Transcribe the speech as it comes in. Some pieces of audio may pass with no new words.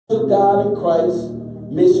of God in Christ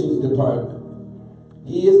Missions Department.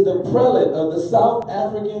 He is the prelate of the South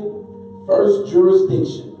African First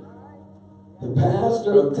Jurisdiction, the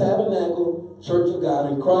pastor of Tabernacle Church of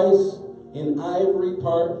God in Christ in Ivory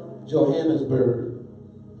Park, Johannesburg.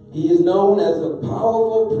 He is known as a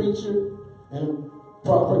powerful preacher and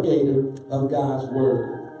propagator of God's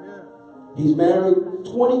Word. He's married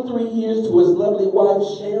 23 years to his lovely wife,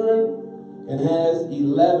 Sharon, and has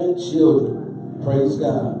 11 children. Praise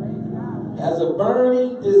God. Has a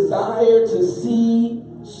burning desire to see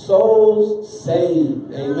souls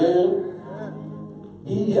saved. Amen.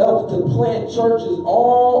 He helps to plant churches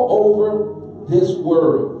all over this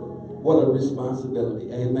world. What a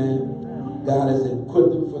responsibility. Amen. God has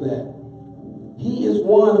equipped him for that. He is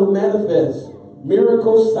one who manifests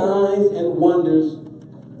miracles, signs, and wonders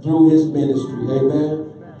through his ministry. Amen.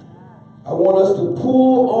 I want us to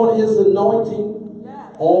pull on his anointing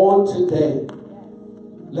on today.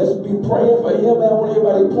 Let's be praying for him. I want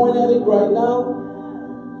everybody to point at it right now.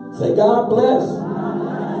 Say, God bless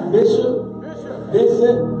Bishop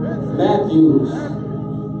Vincent Mathews.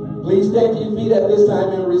 Please stand to your feet at this time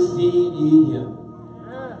and receive ye him.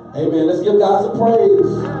 Amen. Let's give God some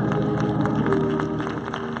praise.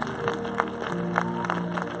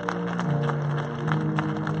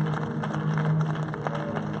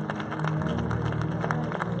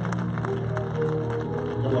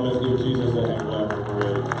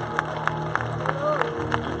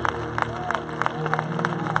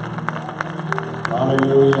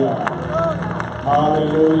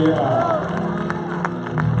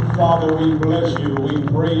 Father, we bless you, we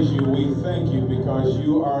praise you, we thank you because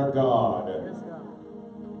you are God.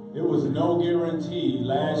 It was no guarantee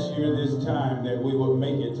last year this time that we would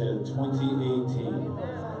make it to 2018.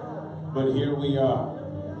 But here we are.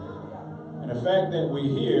 And the fact that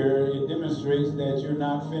we're here, it demonstrates that you're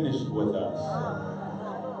not finished with us.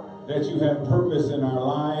 That you have purpose in our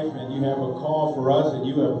life and you have a call for us and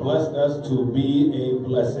you have blessed us to be a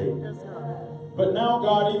blessing. But now,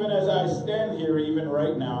 God, even as I stand here, even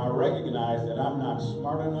right now, I recognize that I'm not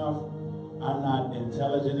smart enough, I'm not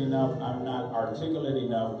intelligent enough, I'm not articulate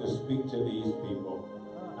enough to speak to these people.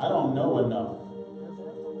 I don't know enough.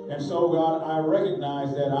 And so, God, I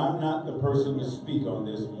recognize that I'm not the person to speak on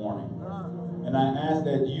this morning. And I ask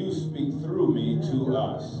that you speak through me to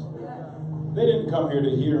us. They didn't come here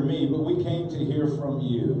to hear me, but we came to hear from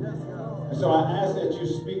you. And so I ask that you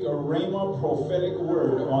speak a rhema prophetic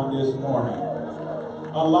word on this morning.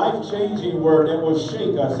 A life-changing word that will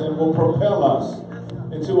shake us and will propel us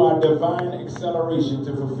into our divine acceleration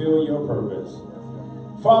to fulfill your purpose.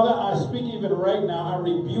 Father, I speak even right now, I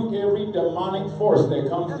rebuke every demonic force that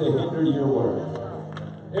comes to hinder your word.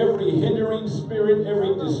 Every hindering spirit,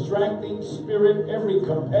 every distracting spirit, every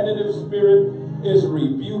competitive spirit is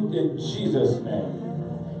rebuked in Jesus'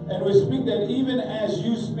 name. And we speak that even as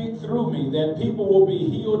you speak through me, that people will be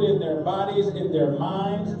healed in their bodies, in their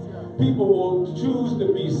minds. People will choose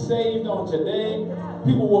to be saved on today.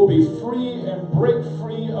 People will be free and break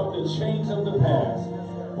free of the chains of the past.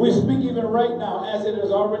 We speak even right now, as it has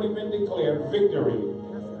already been declared, victory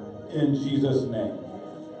in Jesus' name.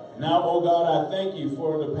 Now, oh God, I thank you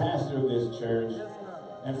for the pastor of this church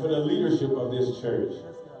and for the leadership of this church.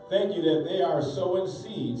 Thank you that they are sowing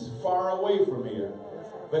seeds far away from here,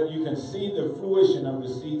 but you can see the fruition of the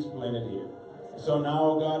seeds planted here. So now,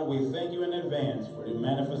 oh God, we thank you in advance for the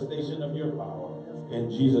manifestation of your power. In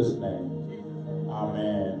Jesus' name,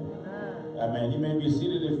 amen. Amen. You may be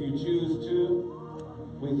seated if you choose to.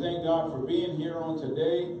 We thank God for being here on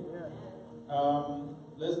today.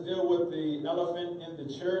 Let's deal with the elephant in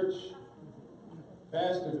the church.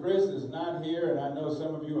 Pastor Chris is not here, and I know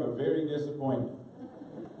some of you are very disappointed.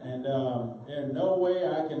 And there's no way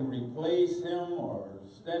I can replace him or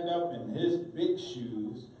stand up in his big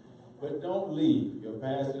shoes. But don't leave. Your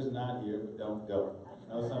pastor's not here, but don't go.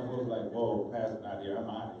 You know, some folks like, whoa, pastor's not here, I'm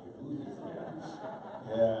out of here. Who's this guy?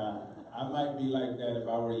 Yeah, I might be like that if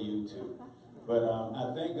I were you too. But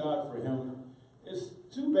I thank God for him. It's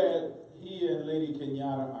too bad he and Lady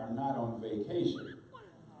Kenyatta are not on vacation.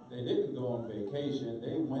 They didn't go on vacation.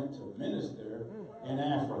 They went to minister in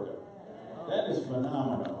Africa. That is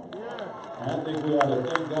phenomenal. And I think we ought to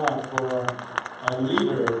thank God for a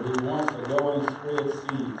leader who wants to go and spread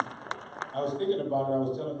seeds. I was thinking about it. I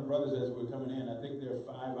was telling the brothers as we were coming in, I think they're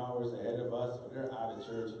 5 hours ahead of us. So they're out of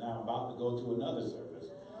church now, about to go to another service.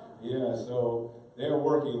 Yeah, so they're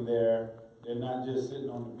working there. They're not just sitting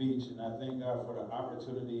on the beach. And I thank God for the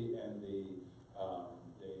opportunity and the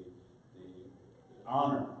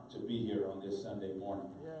honor to be here on this Sunday morning.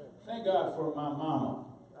 Thank God for my mama,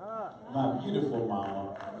 my beautiful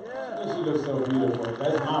mama. She looks so beautiful.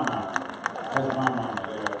 That's my mama. That's my mama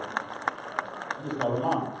there.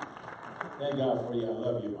 Thank God for you. I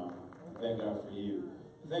love you, Mama. Thank God for you.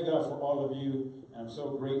 Thank God for all of you. I'm so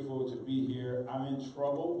grateful to be here. I'm in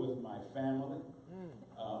trouble with my family.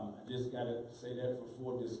 I just got to say that for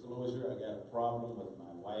full disclosure. I got a problem with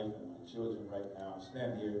my wife and my children right now. I'm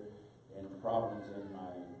standing here in problems in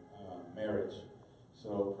my marriage.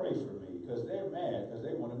 So pray for me, because they're mad because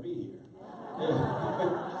they want to be here.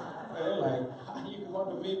 They're like, how you going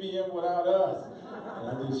to VBM without us? And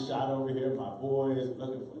I just shot over here my boys,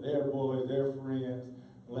 looking for their boys, their friends.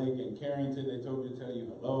 Blake and Carrington, they told me to tell you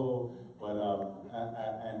hello. But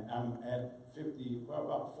I'm at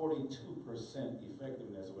about 42%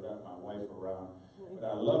 effectiveness without my wife around. But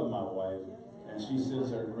I love my wife, and she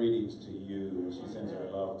sends her greetings to you, and she sends her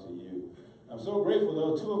love to you. I'm so grateful,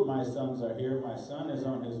 though. 2 of my sons are here. My son is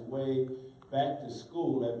on his way back to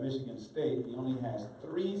school at Michigan State. He only has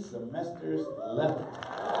 3 semesters left.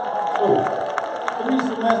 Oh, 3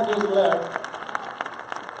 semesters left.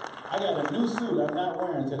 I got a new suit I'm not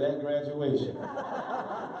wearing to that graduation.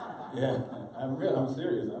 Yeah, I'm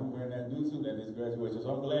serious. I'm wearing that new suit at this graduation. So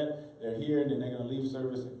I'm glad they're here, and then they're going to leave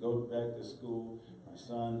service and go back to school. My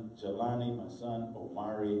son, Jelani, my son,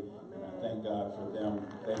 Omari, and I thank God for them.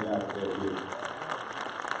 Thank God they're here.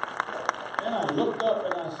 Then I looked up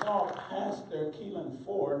and I saw Pastor Keelan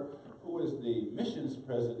Ford, who is the missions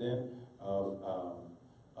president of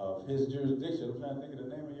his jurisdiction. I'm trying to think of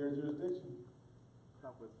the name of your jurisdiction.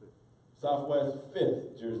 Southwest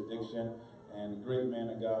 5th jurisdiction, and great man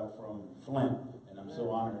of God from Flint, and I'm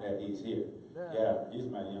so honored that he's here. Yeah, he's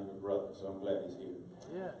my younger brother, so I'm glad he's here.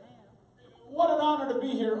 Yeah. What an honor to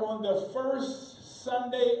be here on the first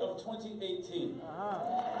Sunday of 2018. Isn't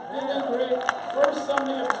that great? First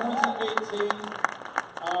Sunday of 2018.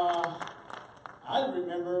 I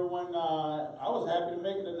remember when I was happy to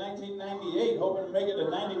make it to 1998, hoping to make it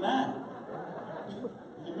to 99.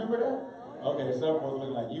 You remember that? Okay, some folks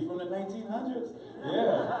looking like, you from the 1900s?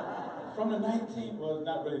 Yeah. From the well,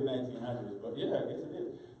 not really 1900s, but yeah, I guess it is.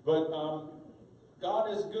 But God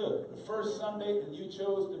is good. The first Sunday, and you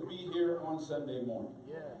chose to be here on Sunday morning.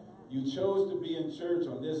 Yeah. You chose to be in church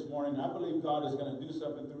on this morning. I believe God is going to do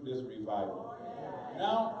something through this revival.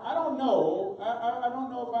 Now, I don't know. I don't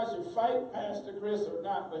know if I should fight Pastor Chris or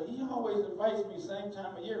not, but he always invites me same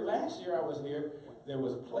time of year. Last year I was here. There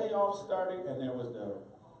was playoffs starting, and there was the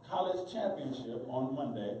college championship on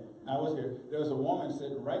Monday. I was here. There was a woman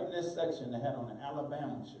sitting right in this section that had on an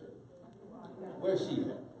Alabama shirt. Where's she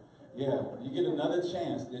at? Yeah, you get another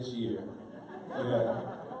chance this year. Yeah.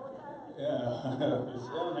 She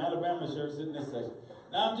had an Alabama shirt sitting in this section.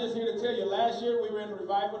 Now I'm just here to tell you, last year we were in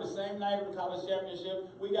revival the same night of the college championship.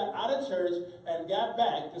 We got out of church and got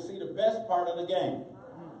back to see the best part of the game.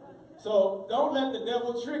 So don't let the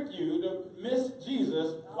devil trick you to miss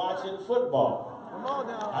Jesus watching football. Come on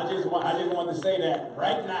now. I just want to say that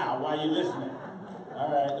right now while you're listening.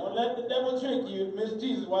 All right, don't let the devil trick you. Miss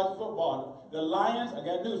Jesus watch football. The Lions, I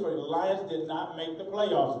got news for you. The Lions did not make the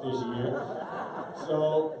playoffs this year.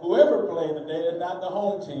 So whoever played today is not the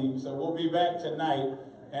home team. So we'll be back tonight,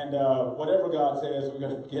 and whatever God says, we're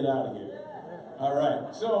going to get out of here. All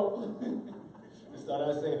right. So just thought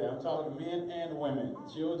I'd say that. I'm talking men and women,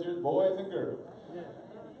 children, boys and girls.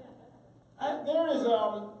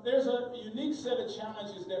 There's a unique set of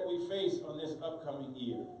challenges that we face on this upcoming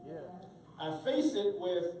year. Yeah. I face it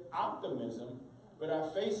with optimism, but I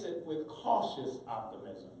face it with cautious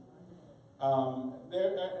optimism. I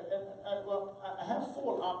have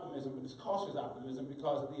full optimism, but it's cautious optimism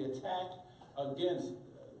because the attack against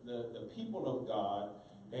the people of God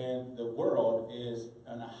and the world is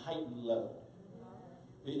on a heightened level.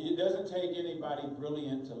 It doesn't take anybody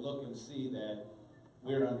brilliant to look and see that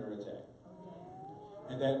we're under attack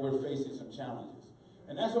and that we're facing some challenges.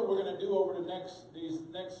 And that's what we're going to do over these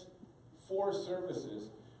next 4 services.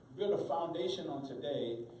 Build a foundation on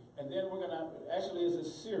today, and then we're going to, actually it's a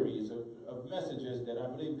series of messages that I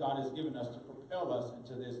believe God has given us to propel us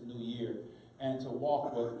into this new year and to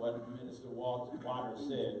walk with what Minister Water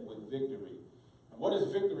said, with victory. And what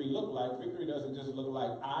does victory look like? Victory doesn't just look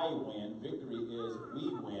like I win. Victory is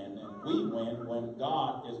we win, and we win when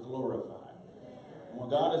God is glorified. When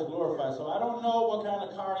God is glorified. So I don't know what kind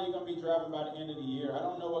of car you're going to be driving by the end of the year. I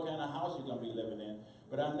don't know what kind of house you're going to be living in.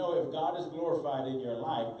 But I know if God is glorified in your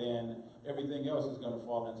life, then everything else is going to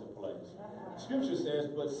fall into place. Scripture says,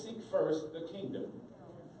 but seek first the kingdom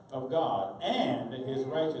of God and his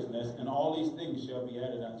righteousness, and all these things shall be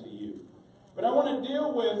added unto you. But I want to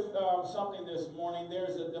deal with something this morning.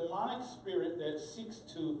 There's a demonic spirit that seeks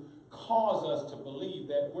to cause us to believe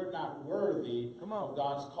that we're not worthy of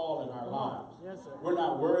God's call in our lives. Yes, sir. We're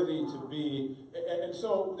not worthy to be. And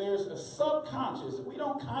so there's a subconscious. We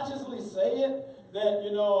don't consciously say it, that,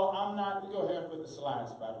 you know, I'm not, go ahead with the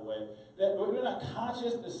slides, by the way, that we're not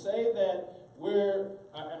conscious to say that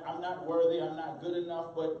I'm not worthy, I'm not good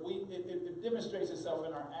enough, but it demonstrates itself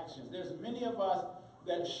in our actions. There's many of us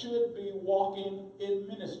that should be walking in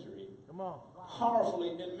ministry. Come on. Powerfully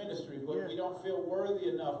in ministry, but we don't feel worthy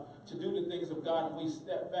enough to do the things of God, and we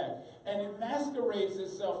step back. And it masquerades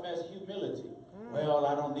itself as humility. Well,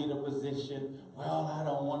 I don't need a position. Well, I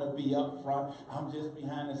don't want to be up front. I'm just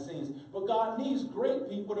behind the scenes. But God needs great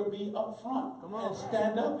people to be up front and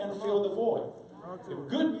stand up and fill the void. If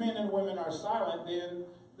good men and women are silent, then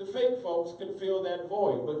the fake folks can fill that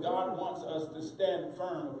void. But God wants us to stand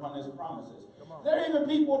firm upon his promises. There are even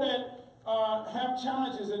people that have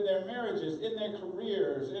challenges in their marriages, in their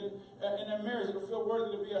careers, in their marriage. They feel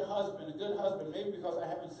worthy to be a husband, a good husband, maybe because I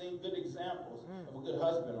haven't seen good examples of a good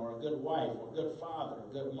husband or a good wife or a good father,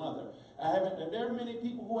 a good mother. There are many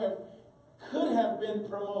people who could have been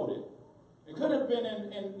promoted. It could have been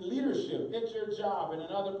in leadership at your job and in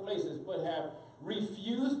other places, but have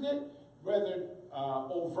refused it, whether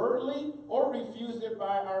overtly or refused it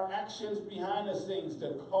by our actions behind the scenes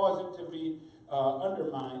to cause it to be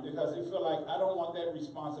undermined, because they feel like I don't want that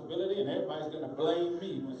responsibility and everybody's going to blame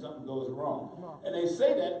me when something goes wrong. And they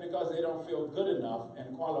say that because they don't feel good enough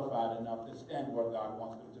and qualified enough to stand where God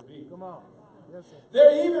wants them to be. Come on. Yes, sir. There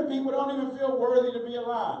are even people who don't even feel worthy to be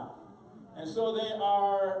alive. And so they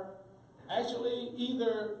are actually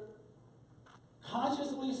either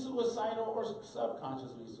consciously suicidal or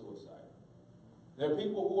subconsciously suicidal. There are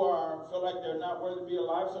people who feel like they're not worthy to be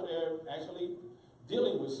alive, so they're actually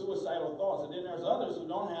dealing with suicidal thoughts. And then there's others who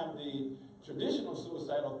don't have the traditional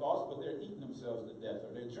suicidal thoughts, but they're eating themselves to death,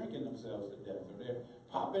 or they're drinking themselves to death, or they're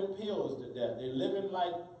popping pills to death. They're living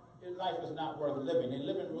like life is not worth living. They're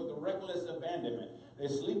living with a reckless abandonment. They're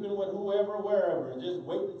sleeping with whoever, wherever, and just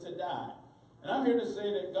waiting to die. And I'm here to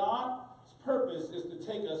say that God's purpose is to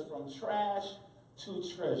take us from trash to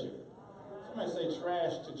treasure. Somebody say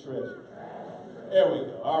trash to treasure. There we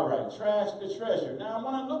go. All right, trash to treasure. Now, I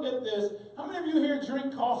want to look at this. How many of you here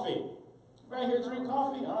drink coffee? Right here drink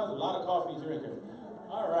coffee? Oh, there's a lot of coffee drinkers.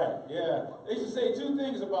 All right, yeah. They used to say two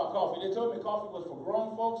things about coffee. They told me coffee was for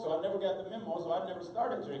grown folks, so I never got the memo, so I never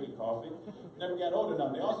started drinking coffee. Never got old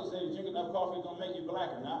enough. They also say you drink enough coffee is going to make you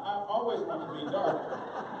blacker. Now, I always want to be darker.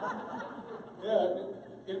 Yeah.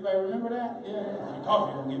 Anybody remember that? Yeah.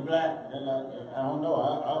 Coffee going to get black. And I don't know.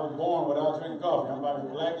 I was born without drinking coffee. I'm about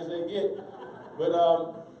as black as they get. But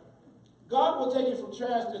God will take you from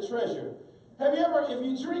trash to treasure. Have you ever, if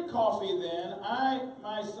you drink coffee then,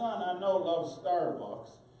 my son, I know, loves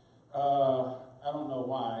Starbucks. I don't know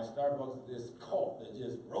why. Starbucks is this cult that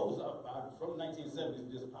just rose up from the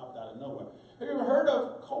 1970s, just popped out of nowhere. Have you ever heard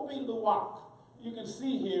of Kopi Luwak? You can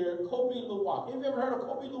see here, Kopi Luwak. Have you ever heard of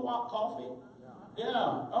Kopi Luwak coffee?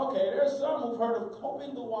 Yeah, okay, there's some who've heard of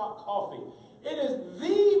Kopi Luwak coffee. It is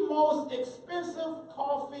the most expensive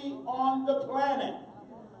coffee on the planet.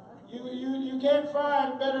 You can't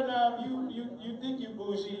find better than you think you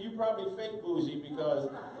bougie. You probably fake bougie, because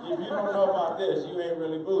if you don't know about this, you ain't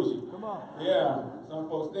really bougie. Come on. Yeah, some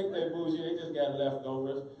folks think they're bougie. They just got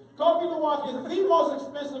leftovers. Kopi Luwak is the most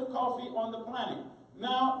expensive coffee on the planet.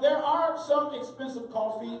 Now, there are some expensive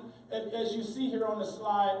coffee, as you see here on the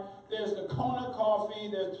slide. There's the Kona coffee,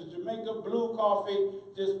 there's the Jamaica Blue coffee.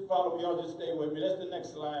 Just follow me, y'all just stay with me. That's the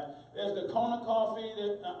next slide. There's the Kona coffee.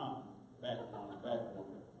 Back one.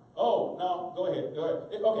 Oh, no, go ahead.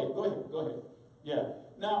 Okay, go ahead. Yeah.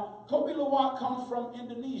 Now, Kopi Luwak comes from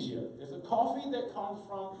Indonesia. It's a coffee that comes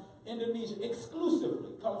from Indonesia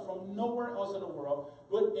exclusively. It comes from nowhere else in the world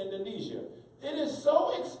but Indonesia. It is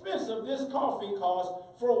so expensive, this coffee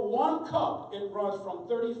costs, for one cup, it runs from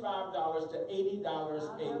 $35 to $80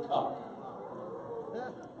 a cup.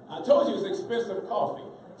 I told you it's expensive coffee.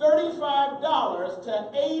 $35 to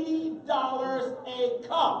 $80 a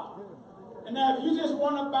cup. And now if you just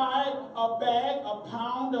want to buy a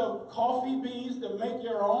pound of coffee beans to make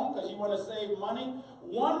your own, because you want to save money, a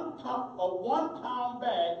one pound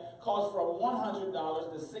bag costs from $100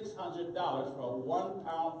 to $600 for a 1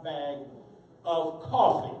 pound bag of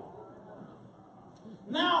coffee.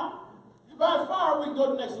 Now, by far, we can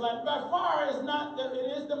go to the next slide. By far, it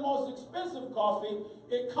is the most expensive coffee.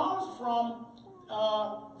 It comes from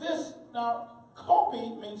this. Now,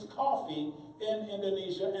 kopi means coffee in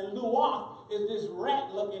Indonesia, and luwak is this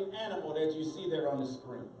rat-looking animal that you see there on the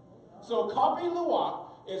screen. So, Kopi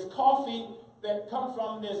Luwak is coffee that comes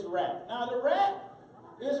from this rat. Now, the rat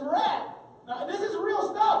is rat. Now, this is real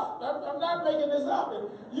stuff. I'm not making this up.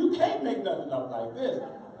 You can't make nothing up like this.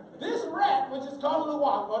 This rat, which is called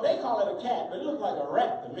Luwak, or they call it a cat, but it looks like a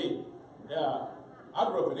rat to me. Yeah, I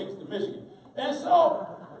grew up in Inkster, Michigan. And so,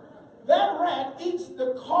 that rat eats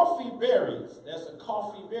the coffee berries. That's a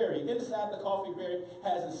coffee berry. Inside the coffee berry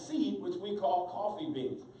has a seed, which we call coffee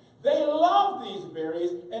beans. They love these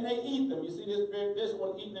berries, and they eat them. You see this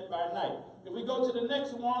one eating it by night. If we go to the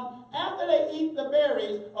next one, after they eat the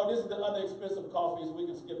berries, oh, this is the other expensive coffees. We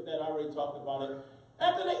can skip that. I already talked about it.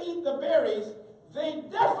 After they eat the berries, they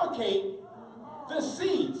defecate the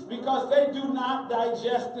seeds because they do not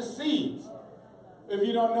digest the seeds. If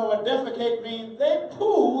you don't know what defecate means, they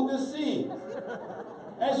poo the seeds.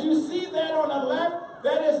 As you see that on the left,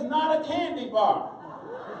 that is not a candy bar.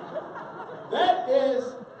 That is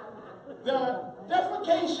the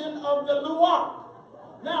defecation of the luwak.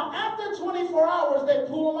 Now, after 24 hours, they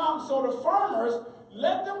pull them out, so the farmers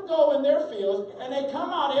let them go in their fields, and they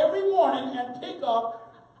come out every morning and pick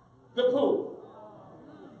up the poo.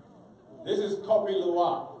 This is kopi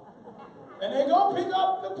luwak. And they go pick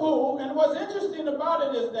up the poo, and what's interesting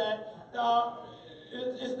about it is that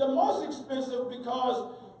it's the most expensive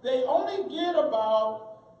because they only get about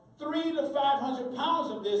 300 to 500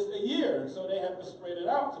 pounds of this a year, and so they have to spread it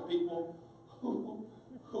out to people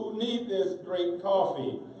who need this great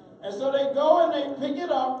coffee. And so they go and they pick it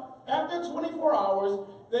up. After 24 hours,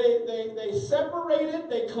 they separate it,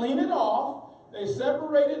 they clean it off, they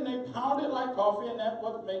separate it, and they pound it like coffee, and that's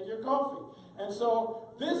what makes your coffee. And so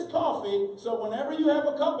this coffee, so whenever you have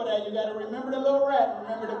a cup of that, you got to remember the little rat and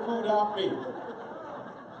remember to poo out me.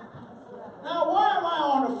 Now, why am I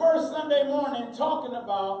on the first Sunday morning talking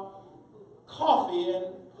about coffee and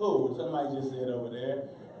poo? Somebody just said over there.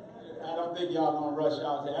 I don't think y'all gonna rush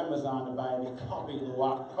out to Amazon to buy any coffee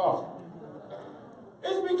luwak coffee.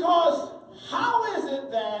 It's because how is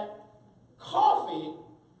it that coffee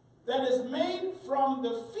that is made from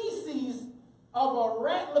the feces of a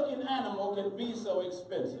rat-looking animal can be so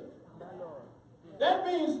expensive? That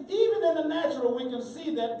means even in the natural we can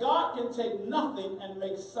see that God can take nothing and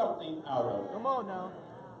make something out of it. Come on now.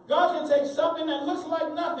 God can take something that looks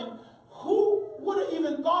like nothing. Who would have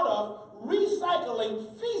even thought of recycling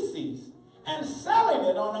feces and selling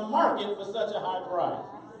it on the market for such a high price?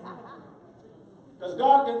 Because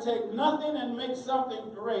God can take nothing and make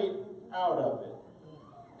something great out of it.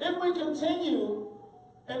 If we continue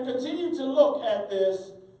to look at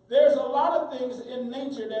this, there's a lot of things in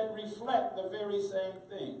nature that reflect the very same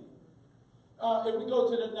thing. If we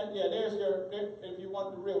go to the next, if you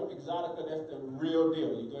want the real Exotica, that's the real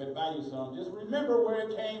deal. You go ahead and buy you some. Just remember where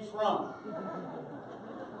it came from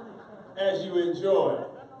as you enjoy it.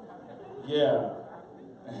 Yeah.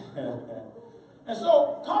 And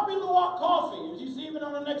so, kopi luwak coffee, as you see even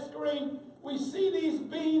on the next screen, we see these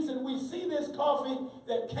beans and we see this coffee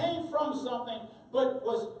that came from something but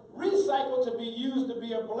was recycled to be used to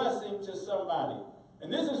be a blessing to somebody.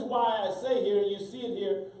 And this is why I say here, you see it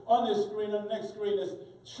here on this screen, on the next screen, is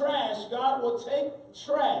trash. God will take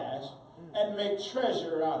trash and make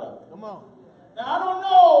treasure out of it. Come on. Now, I don't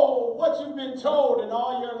know what you've been told in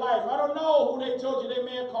all your life. I don't know who they told you. They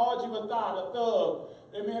may have called you a thug.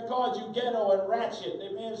 They may have called you ghetto and ratchet.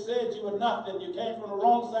 They may have said you were nothing. You came from the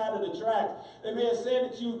wrong side of the tracks. They may have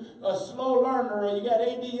said that you a slow learner or you got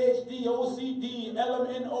ADHD, OCD,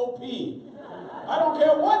 LMNOP. I don't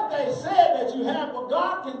care what they said that you have, but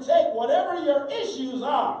God can take whatever your issues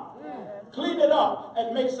are, clean it up,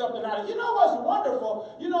 and make something out of it. You know what's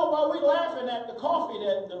wonderful? You know, while we're laughing at the coffee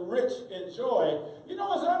that the rich enjoy, you know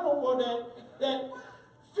what's wonderful? That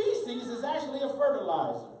feces is actually a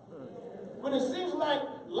fertilizer. When it seems like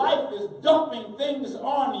life is dumping things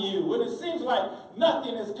on you, when it seems like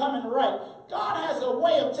nothing is coming right, God has a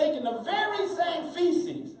way of taking the very same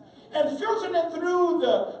feces and filtering it through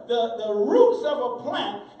the roots of a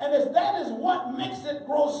plant, and that is what makes it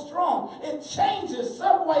grow strong. It changes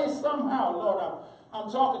some way, somehow. Lord, I'm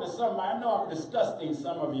talking to somebody. I know I'm disgusting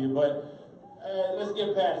some of you, but let's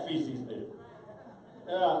get past feces there.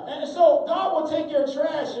 And so God will take your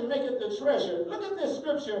trash and make it the treasure. Look at this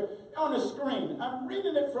scripture on the screen. I'm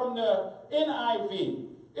reading it from the NIV.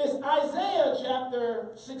 It's Isaiah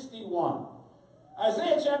chapter 61.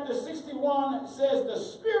 Isaiah chapter 61 says, "The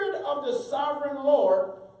Spirit of the Sovereign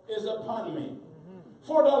Lord is upon me.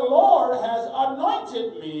 For the Lord has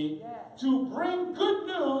anointed me to bring good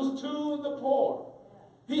news to the poor.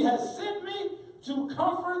 He has sent me to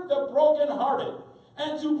comfort the brokenhearted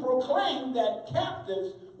and to proclaim that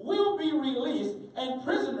captives will be released and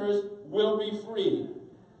prisoners will be freed."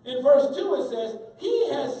 In verse 2 it says, "He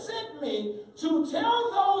has sent me to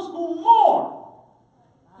tell those who mourn."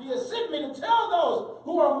 He has sent me to tell those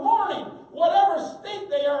who are mourning, whatever state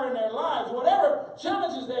they are in their lives, whatever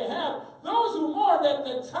challenges they have, those who mourn, that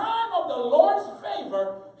the time of the Lord's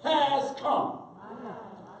favor has come.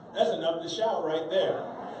 That's enough to shout right there.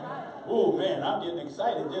 Oh man, I'm getting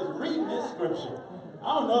excited just reading this scripture.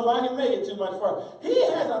 I don't know if I can make it too much further. He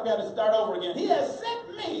has, I've got to start over again. He has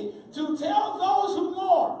sent me to tell those who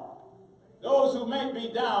mourn, those who may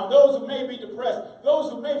be down, those who may be depressed,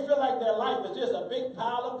 those who may feel like their life is just a big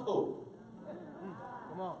pile of poop.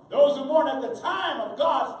 Those who mourn at the time of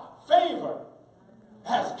God's favor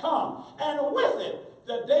has come, and with it,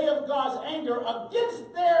 the day of God's anger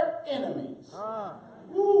against their enemies.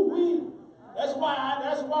 Woo-wee. That's why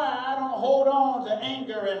I don't hold on to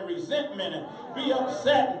anger and resentment and be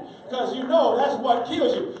upset, because you know that's what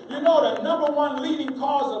kills you. You know the number one leading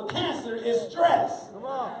cause of cancer is stress. Come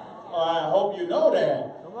on. Oh, I hope you know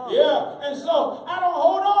that. Yeah, and so I don't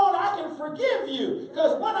hold on. I can forgive you,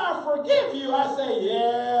 because when I forgive you, I say,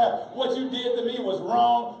 yeah, what you did to me was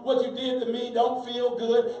wrong. What you did to me don't feel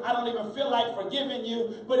good. I don't even feel like forgiving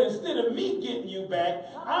you. But instead of me getting you back,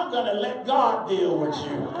 I'm going to let God deal with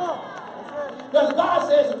you. Because God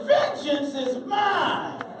says, vengeance is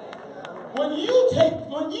mine. When you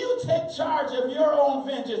take charge of your own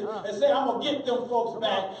vengeance and say, I'm going to get them folks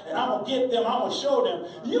back, and I'm going to get them, I'm going to show them,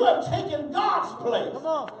 you have taken God's place. Come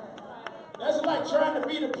on. That's like trying to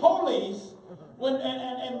be the police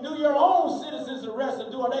and do your own citizens arrest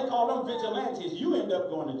and do what they call them vigilantes. You end up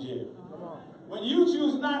going to jail. When you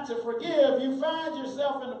choose not to forgive, you find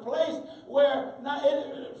yourself in a place where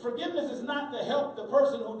forgiveness is not to help the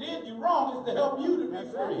person who did you wrong, it's to help you to be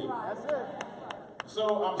free. That's it.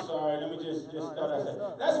 So, I'm sorry, let me just start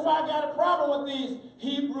that. That's why I got a problem with these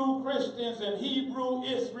Hebrew Christians and Hebrew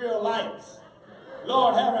Israelites.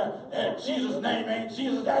 Lord, Jesus' name ain't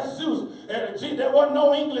Jesus, that's Zeus. There wasn't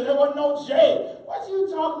no English, there wasn't no J. What you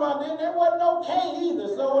talking about then? There wasn't no K either.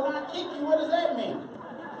 So when I kick you, what does that mean?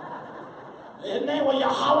 His name was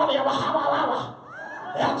Yahweh.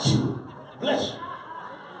 That's you. Bless you.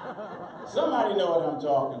 Somebody know what I'm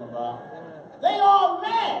talking about. They all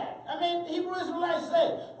mad. I mean, Hebrew Israelites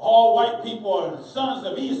say, all white people are sons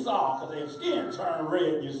of Esau because their skin turned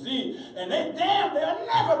red, you see. And they'll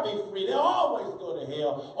never be free. They'll always go to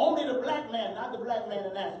hell. Only the black man, not the black man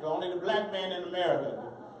in Africa, only the black man in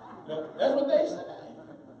America. That's what they say.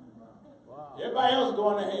 Everybody else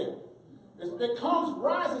going to hell. It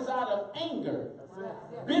rises out of anger,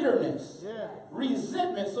 bitterness,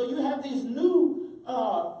 resentment. So you have these new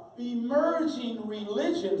emerging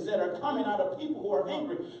religions that are coming out of people who are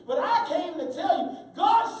angry. But I came to tell you,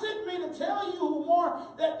 God sent me to tell you who mourn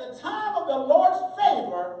that the time of the Lord's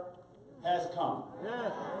favor has come.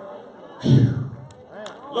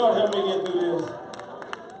 Lord, help me get through this.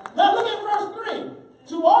 Now look at verse 3.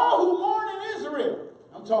 To all who mourn in Israel,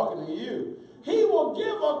 I'm talking to you, he will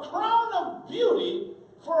give a crown of beauty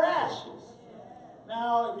for ashes.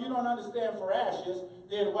 Now, if you don't understand for ashes,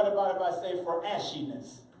 then what about if I say for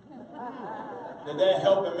ashiness? Did that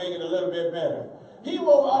help and make it a little bit better? He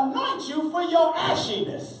will anoint you for your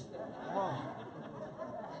ashiness.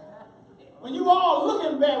 When you all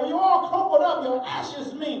looking bad, when you all crumpled up, your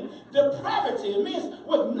ashes mean depravity. It means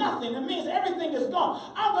with nothing. It means everything is gone.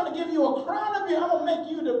 I'm going to give you a crown of beauty. I'm going to make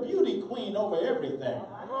you the beauty queen over everything.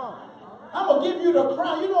 I'm going to give you the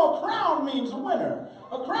crown. You know, a crown means winner.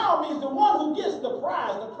 A crown means the one who gets the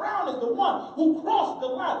prize. The crown is the one who crossed the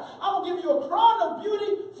line. I'm going to give you a crown of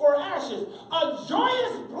beauty for ashes. A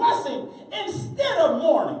joyous blessing instead of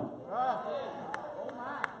mourning.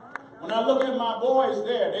 When I look at my boys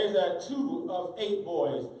there's 2 of 8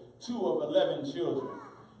 boys, 2 of 11 children.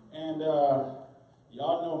 And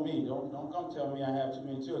y'all know me. Don't come tell me I have too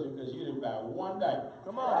many children, because you didn't buy one diaper.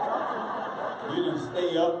 Come on. You didn't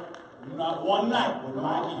stay up not one night with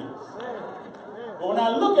my kids. But when I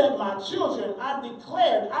look at my children, I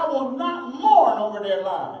declared I will not mourn over their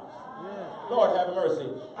lives. Lord have mercy.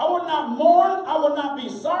 I will not mourn. I will not be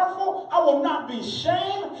sorrowful. I will not be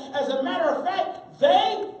shamed. As a matter of fact,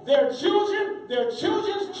 their children, their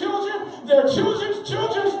children's children, their children's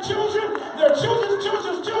children's children, their children's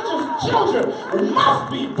children's children's children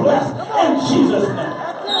must be blessed in Jesus' name.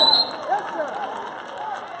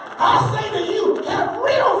 I say to you, have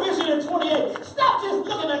real vision in 28. Stop just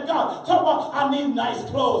looking at God. Talk about, I need nice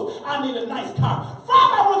clothes. I need a nice car.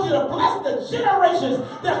 Father, I want you to bless the generations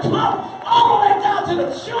that come all the way down to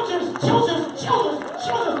the children's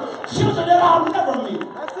children that I'll never meet.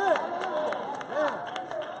 That's it.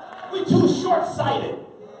 We too short-sighted.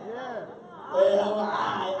 Well,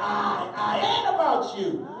 I ain't about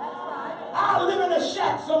you. I live in a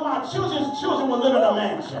shack so my children's children will live in a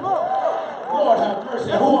mansion. Lord have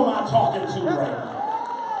mercy. Who am I talking to right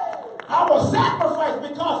now? I will sacrifice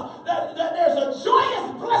because there's a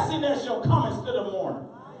joyous blessing that shall come instead of mourning.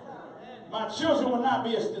 My children will not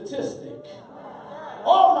be a statistic.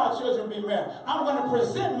 All my children will be married. I'm going to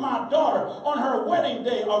present my daughter on her wedding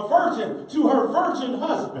day, a virgin, to her virgin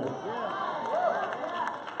husband.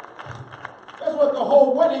 what the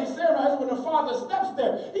whole wedding ceremony is. When the father steps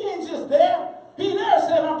there, he ain't just there. He there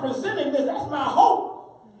saying, I'm presenting this. That's my hope.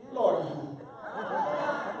 Lord,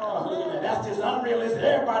 oh, look at that. That's just unrealistic.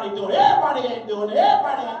 Everybody doing it. Everybody ain't doing it.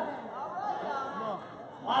 Everybody ain't.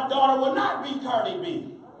 My daughter will not be Cardi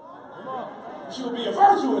B. She will be a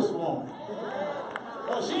virtuous woman.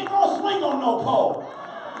 Well, she ain't going to swing on no pole.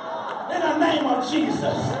 In the name of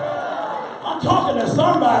Jesus. I'm talking to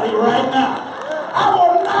somebody right now. I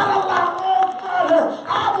will not allow all further.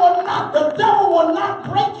 I will not, the devil will not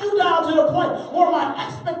break you down to the point where my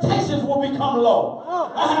expectations will become low.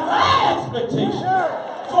 I have high expectations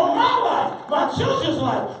for my life, my children's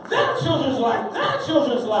life, their children's life, their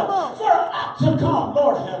children's life, for up to come.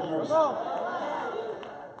 Lord have mercy.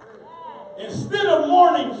 Instead of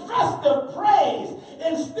mourning, festive praise.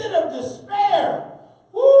 Instead of despair.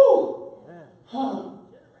 Woo!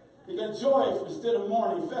 You got joy instead of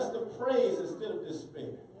mourning, festive praise instead of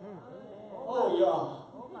despair. Oh, y'all.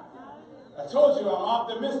 I told you I'm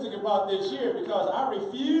optimistic about this year because I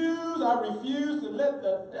refuse to let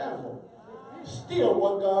the devil steal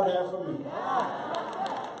what God has for me.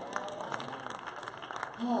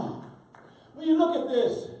 When you look at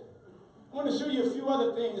this, I want to show you a few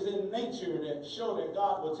other things in nature that show that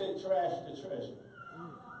God will take trash to treasure.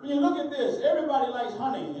 When you look at this, everybody likes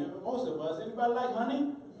honey. Most of us. Anybody like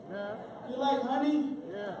honey? Yeah. You like honey?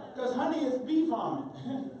 Yeah. Because honey is bee vomit.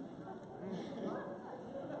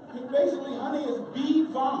 Basically, honey is bee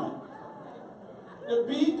vomit. The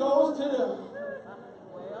bee goes to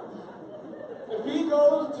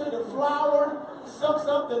the flower, sucks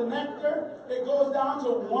up the nectar. It goes down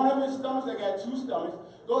to one of his stomachs. They got two stomachs.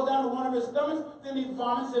 Goes down to one of his stomachs. Then he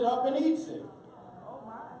vomits it up and eats it.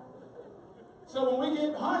 So when we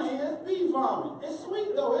get honey, it's bee vomit. It's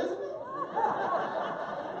sweet though, isn't it?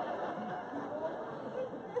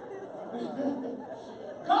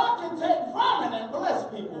 God can take vomit and bless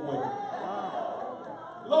people with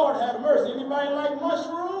it. Lord have mercy. Anybody like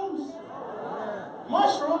mushrooms?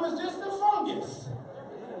 Mushroom is just a fungus.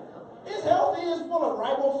 It's healthy, it's full of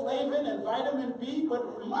riboflavin and vitamin B,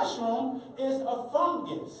 but mushroom is a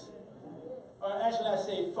fungus. Or actually I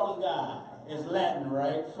say fungi. It's Latin,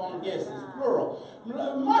 right? Fungus is plural.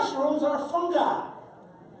 Mushrooms are fungi.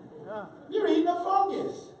 You're eating a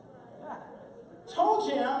fungus. Toe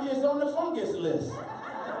jam is on the fungus list.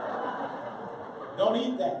 Don't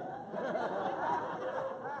eat that.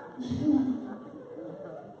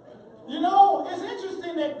 You know, it's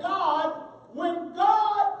interesting that when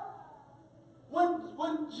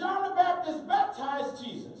John the Baptist baptized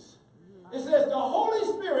Jesus, it says the Holy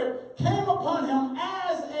Spirit came upon him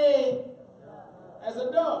as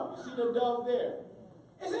a dove. You see the dove there?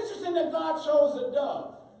 It's interesting that God chose a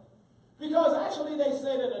dove. Because actually they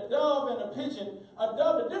say that a dove and a pigeon,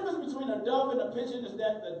 the difference between a dove and a pigeon is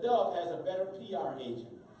that the dove has a better PR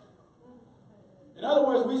agent. In other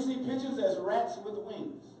words, we see pigeons as rats with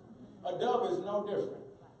wings. A dove is no different.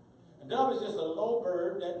 A dove is just a low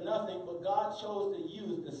bird that nothing, but God chose to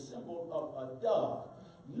use the symbol of a dove.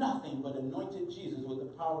 Nothing but anointed Jesus with the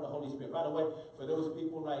power of the Holy Spirit. By the way, for those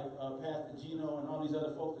people like Pastor Gino and all these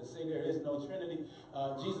other folks that say there is no Trinity,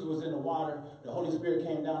 Jesus was in the water, the Holy Spirit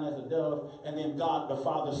came down as a dove, and then God the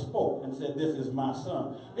Father spoke and said, "This is my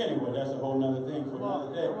son." Anyway, that's a whole nother thing for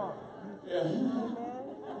another day. Yeah.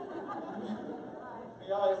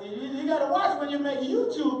 You got to watch when you make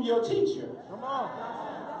YouTube your teacher. Come on.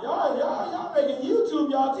 Y'all making YouTube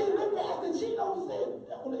y'all teacher. Look, Pastor Gino said,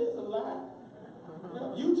 "That one is a lie."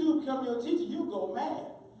 YouTube become your teacher, you go mad.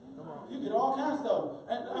 You get all kinds of stuff.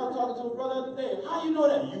 And I was talking to a brother the other day. How you know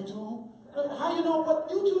that? YouTube. How you know what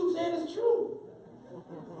YouTube said is true?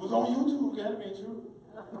 It was on YouTube. Can it be true?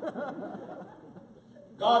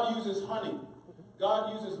 God uses honey.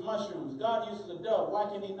 God uses mushrooms. God uses a dove. Why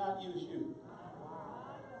can he not use you?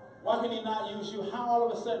 Why can he not use you? How all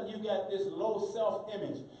of a sudden you got this low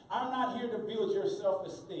self-image? I'm not here to build your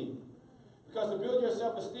self-esteem. Because to build your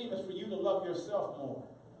self-esteem is for you to love yourself more.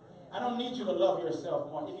 I don't need you to love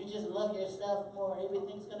yourself more. If you just love yourself more,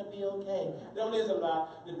 everything's going to be okay. The devil is a lie.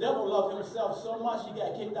 The devil loved himself so much he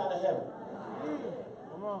got kicked out of heaven.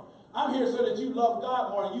 I'm here so that you love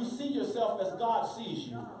God more and you see yourself as God sees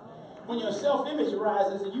you. When your self-image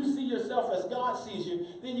rises and you see yourself as God sees you,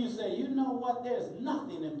 then you say, you know what? There's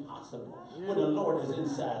nothing impossible when the Lord is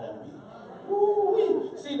inside of me.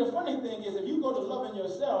 Woo-wee. See, the funny thing is if you go to loving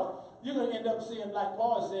yourself, you're going to end up seeing, like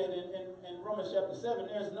Paul said in Romans chapter 7,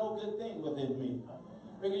 there's no good thing within me.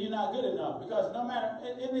 Because you're not good enough. Because no matter,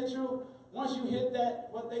 isn't it true? Once you hit that,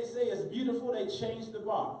 what they say is beautiful, they change the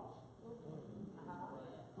bar.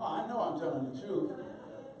 Oh, I know I'm telling the truth.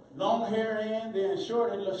 long hair in, then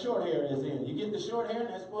short hair is in. You get the short hair, and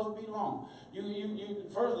that's supposed to be long. You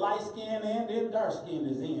first light skin in, then dark skin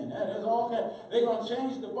is in. That's all kind. They're gonna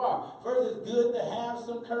change the bar. First, it's good to have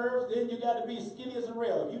some curves. Then you got to be skinny as a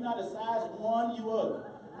rail. If you're not a size 1, you ugly.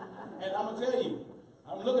 And I'm gonna tell you,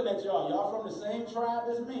 I'm looking at y'all. Y'all from the same tribe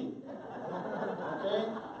as me. Okay?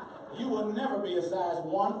 You will never be a size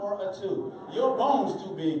 1 or a 2. Your bones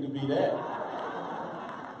too big to be that.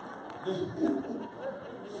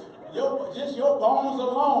 Just your bones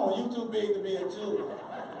alone, you too big to be a 2.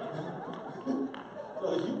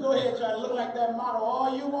 So if you go ahead and try to look like that model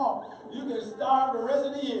all you want, you can starve the rest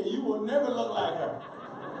of the year. You will never look like her.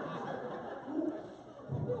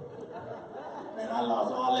 Man, I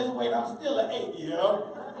lost all this weight. I'm still an 8,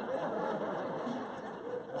 yo.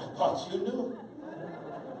 I thought you knew.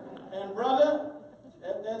 And brother,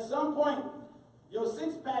 at some point, your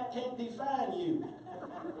six-pack can't define you.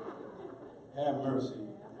 Have mercy.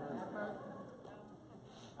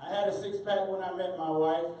 I had a six-pack when I met my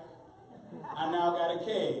wife. I now got a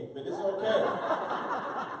keg, but it's okay.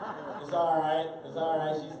 It's all right. It's all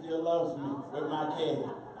right. She still loves me with my keg.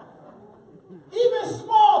 Even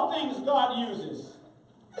small things God uses.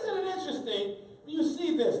 Isn't it interesting? You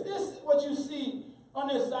see this. This, what you see on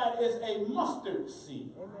this side, is a mustard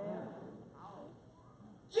seed.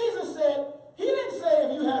 Jesus said, he didn't say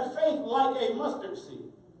if you have faith like a mustard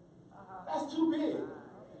seed. That's too big.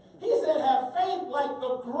 He said have faith like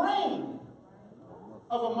the grain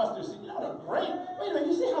of a mustard seed. You know the grain? Wait a minute,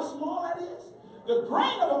 you see how small that is? The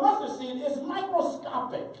grain of a mustard seed is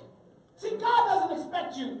microscopic. See, God doesn't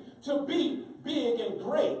expect you to be big and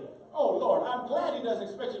great. Oh, Lord, I'm glad he doesn't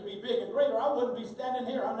expect you to be big and great, or I wouldn't be standing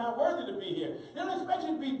here. I'm not worthy to be here. He doesn't expect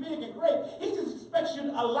you to be big and great. He just expects you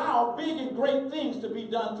to allow big and great things to be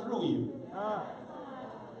done through you.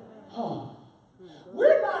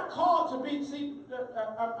 We're not called to be, see,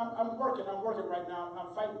 I'm working right now.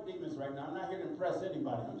 I'm fighting demons right now. I'm not here to impress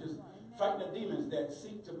anybody. I'm just fighting the demons that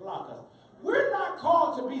seek to block us. We're not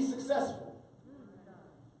called to be successful.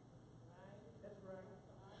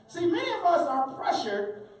 See, many of us are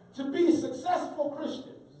pressured to be successful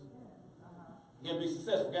Christians. You got to be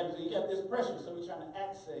successful. You got this pressure, so we're trying to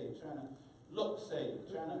act saved, trying to look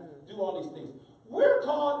saved, trying to do all these things. We're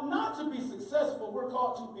called not to be successful. We're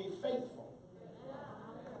called to be faithful.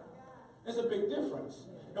 There's a big difference.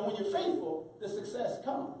 And when you're faithful, the success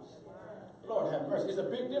comes. Lord have mercy. It's a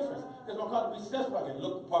big difference. Because when I'm called to be successful, I got to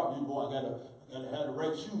look the part. You boy, I got to have the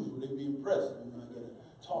right shoes when they be impressed. I got to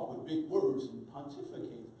talk with big words and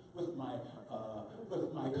pontificate with my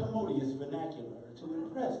commodious vernacular to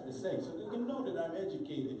impress the saints, so they can know that I'm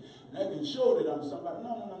educated and I can show that I'm somebody.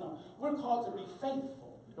 No. We're called to be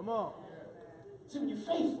faithful. Come on. See, when you're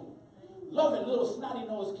faithful, loving little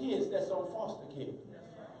snotty-nosed kids that's on foster care.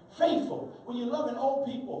 Faithful when you're loving old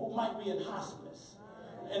people who might be in hospice.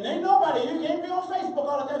 And ain't nobody, you can't be on Facebook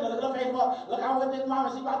all the time. Look at Facebook, look how with this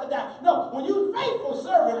mama, she about to die. No, when you're faithful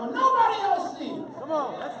serving, when nobody else sees. Come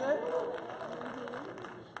on, that's it.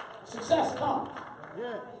 Success comes.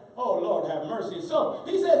 Yeah. Oh, Lord, have mercy. So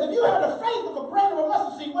he says, if you have the faith of a grain of a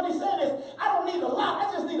mustard seed, what he's saying is, I don't need a lot.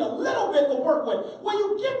 I just need a little bit to work with. Will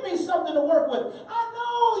you give me something to work with? I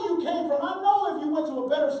know you came from, I know if you went to a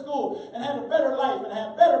better school and had a better life and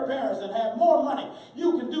had better parents and had more money,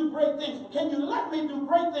 you can do great things. But can you let me do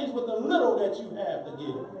great things with the little that you have to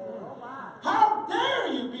give? How dare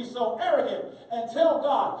you be so arrogant and tell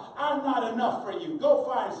God, I'm not enough for you. Go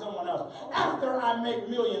find someone else. After I make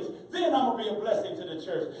millions, then I'm going to be a blessing to the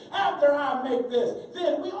church. After I make this,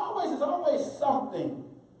 then there's always something.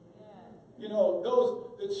 You know,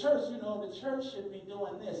 the church should be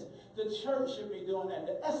doing this. The church should be doing that.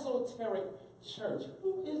 The esoteric church.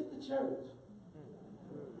 Who is the church?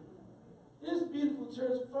 This beautiful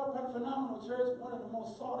church, phenomenal church, one of the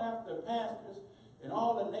most sought after pastors in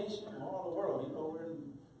all the nation, in all the world. You know, we're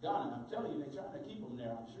in Ghana. I'm telling you, they're trying to keep them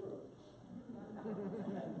there, I'm sure.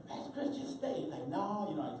 Pastor Chris, just stay. Like, no,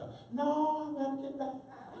 you know, I thought, no, I'm going to get back.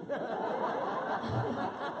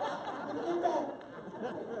 I'm going to get back.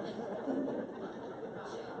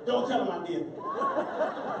 Don't tell him I did.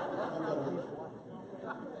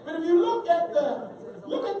 But if you look at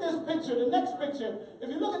this picture, the next picture, if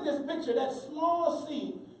you look at this picture, that small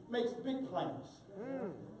seed makes big plants.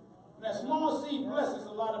 That small seed blesses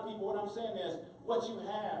a lot of people. What I'm saying is, what you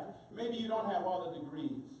have, maybe you don't have all the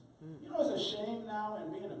degrees. You know, it's a shame now in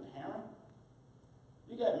being a parent.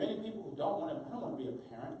 You got many people who don't want to be a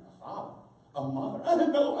parent, a father, a mother. I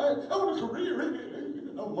didn't know, I want a career.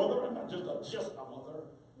 No mother, I'm not just a mother.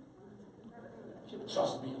 You can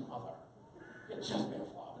just be a mother. You can just be a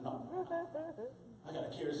father. No. I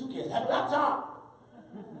got to carry a suitcase, have a laptop.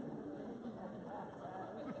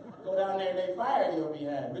 Go down there and they fire your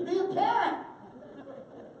behind. But be a parent.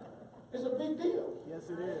 It's a big deal. Yes,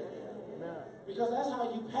 it is. Yeah. Because that's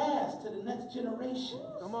how you pass to the next generation.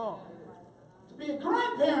 Come on. To be a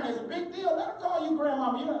grandparent is a big deal. Let them call you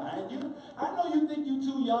grandmama. I know you think you're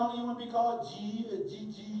too young. You want to be called G or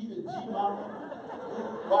GG or G mama.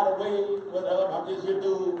 By the way, what up? I'm just your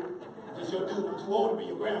dude. Just your dude. I'm too old to be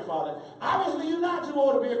your grandfather. Obviously, you're not too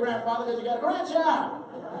old to be a grandfather because you got a grandchild.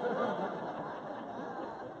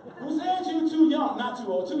 Who said you too young? Not too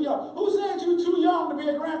old, too young. Who said you too young to be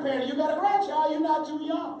a grandparent? You got a grandchild, you're not too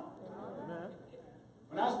young.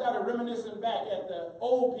 When I started reminiscing back at the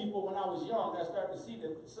old people when I was young, I started to see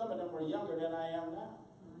that some of them were younger than I am now.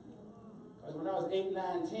 Because when I was 8,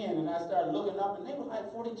 9, 10, and I started looking up, and they were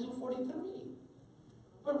like 42, 43.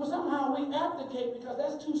 But somehow we abdicate because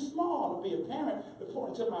that's too small to be a parent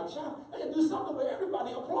reporting to my child. I can do something where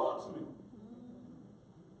everybody applauds me.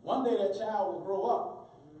 One day that child will grow up.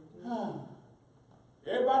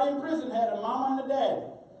 Everybody in prison had a mama and a daddy.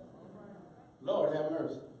 Lord have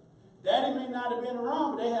mercy. Daddy may not have been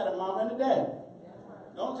around, but they had a mama and a daddy.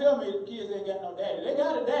 Don't tell me the kids ain't got no daddy. They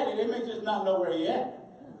got a daddy, they may just not know where he at.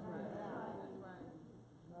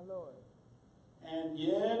 And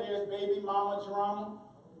yeah, there's baby mama drama.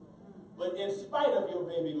 But in spite of your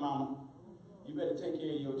baby mama, you better take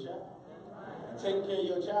care of your child. And taking care of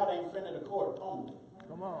your child ain't friend of the court only.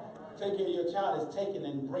 Come on. Taking care of your child is taking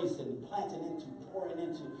and embracing, planting into, pouring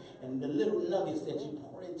into, and the little nuggets that you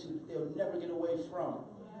pour into, they'll never get away from.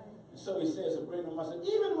 And so he says to bring them. I said,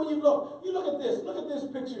 even when you look at this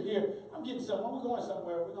picture here. I'm getting somewhere. We're going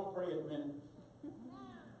somewhere. We're going to pray in a minute.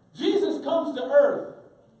 Jesus comes to earth.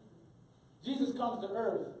 Jesus comes to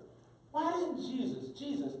earth. Why didn't Jesus,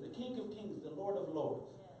 the King of Kings, the Lord of Lords,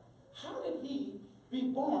 how did he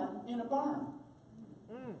be born in a barn?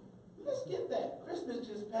 Let's get that. Christmas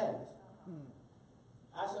just passed.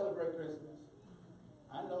 I celebrate Christmas.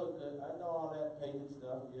 I know all that pagan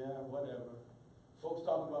stuff. Yeah, whatever. Folks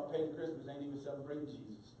talking about pagan Christmas ain't even celebrating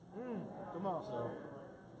Jesus. Come on. So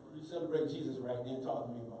you celebrate Jesus right then. Talk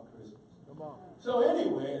to me about Christmas. Come on. So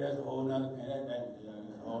anyway, that's a whole nother thing. That's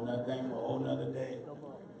a whole nother thing for a whole nother day. Come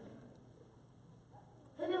on.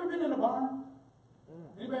 Have you ever been in a barn?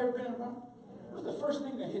 Anybody ever been in a barn? What's the first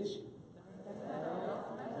thing that hits you?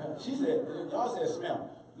 She said, y'all said smell.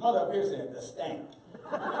 Mother up here said the stank.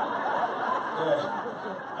 I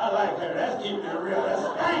like her. That's keeping it real. The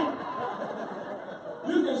stank.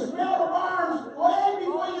 You can smell the barns way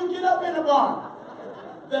before you get up in the barn.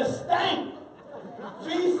 The stank.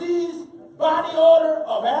 Feces, body odor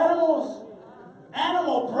of animals,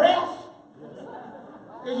 animal breath.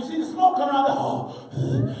 Because you see the smoke coming out of the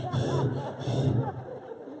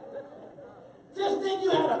Just think you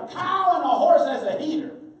had a cow and a horse as a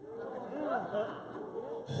heater.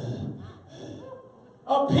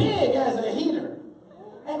 A pig as a heater.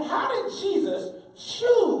 And how did Jesus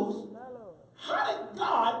choose, how did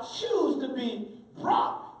God choose to be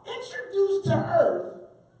brought, introduced to earth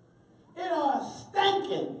in a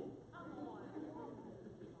stinking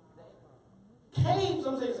cave?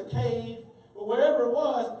 Some say it's a cave, but wherever it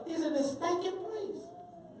was, he's in this stinking place.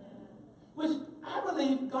 Which I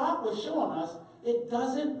believe God was showing us, it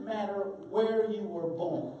doesn't matter where you were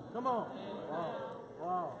born. Come on. Wow.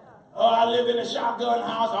 Wow. Oh, I lived in a shotgun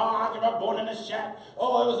house. Oh, I got born in a shack.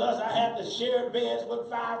 Oh, it was us. I had to share beds with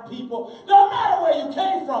 5 people. No matter where you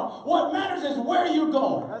came from, what matters is where you're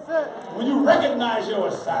going. That's it. When you recognize your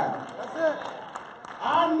assignment. That's it.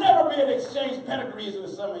 I'll never be an exchange pedigrees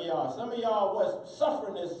with some of y'all. Some of y'all was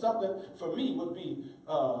suffering is something for me would be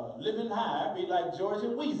living high. I'd be like George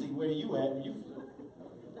and Wheezy. Where you at? You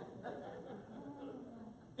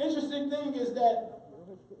Interesting thing is that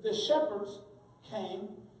the shepherds came.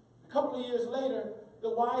 A couple of years later, the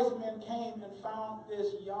wise men came and found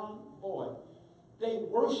this young boy. They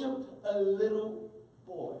worshiped a little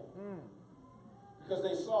boy because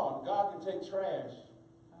they saw God can take trash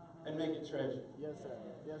and make it treasure. Yes, sir.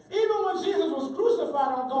 Yes, sir. Even when Jesus was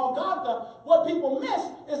crucified on Golgotha, what people miss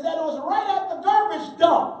is that it was right at the garbage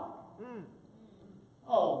dump.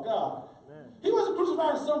 Oh, God. Man. He wasn't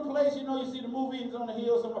crucified in some place, you know, you see the movie, he's on the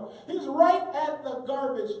hill somewhere. He was right at the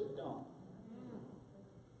garbage dump.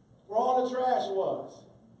 Where all the trash was.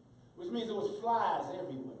 Which means there was flies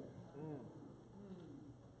everywhere.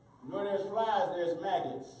 Where there's flies, there's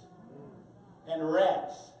maggots. And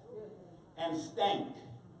rats. And stank.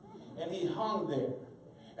 And he hung there.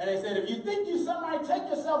 And they said, if you think you somebody, take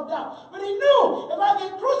yourself down. But he knew, if I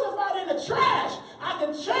get crucified in the trash, I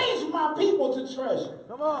can change my people to treasure.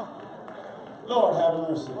 Come on. Lord have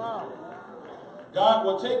mercy. Wow. God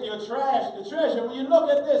will take your trash to treasure. When you look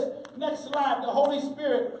at this next slide, the Holy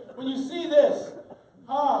Spirit, when you see this,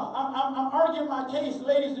 I'm arguing my case,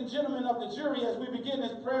 ladies and gentlemen of the jury, as we begin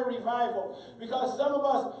this prayer revival, because some of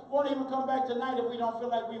us won't even come back tonight if we don't feel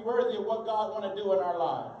like we're worthy of what God wants to do in our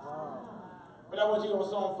lives. But I want you to go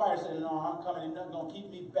so on fire saying, no, I'm coming and nothing's going to keep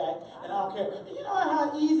me back, and I don't care. And you know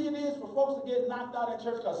how easy it is for folks to get knocked out of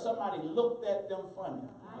church because somebody looked at them funny.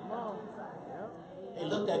 They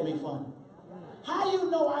looked at me funny. How you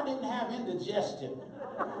know I didn't have indigestion?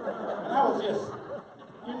 And I was just,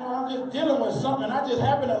 you know, I'm just dealing with something, and I just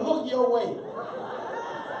happen to look your way.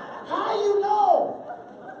 How you know?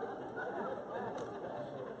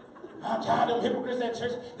 I'm tired of them hypocrites at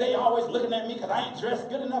church. They always looking at me because I ain't dressed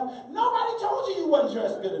good enough. Nobody told you you wasn't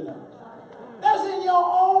dressed good enough. That's in your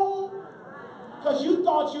own, because you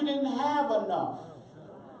thought you didn't have enough.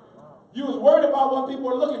 You was worried about what people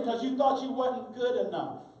were looking because you thought you wasn't good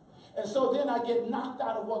enough. And so then I get knocked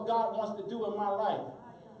out of what God wants to do in my life.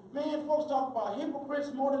 Man, folks talk about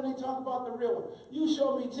hypocrites more than they talk about the real one. You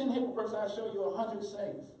show me 10 hypocrites, I'll show you 100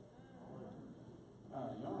 saints.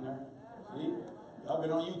 You on there. See? I've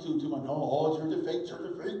been on YouTube too much. No, all church is fake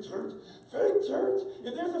church, fake church, fake church.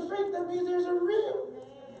 If there's a fake, that means there's a real.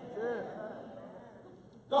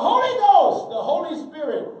 The Holy Ghost, the Holy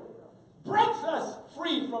Spirit, breaks us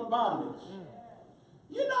free from bondage.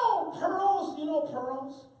 You know pearls? You know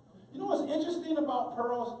pearls? You know what's interesting about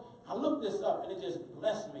pearls? I looked this up and it just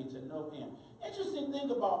blessed me to no end. Interesting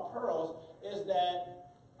thing about pearls is that,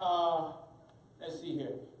 let's see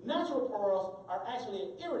here. Natural pearls are actually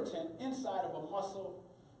an irritant inside of a mussel,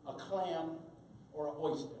 a clam, or an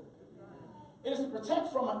oyster. It is to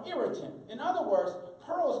protect from an irritant. In other words,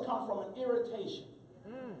 pearls come from an irritation.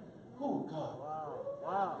 Oh, God.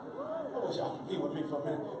 Wow. I wish y'all could be with me for a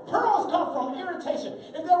minute. Pearls come from irritation.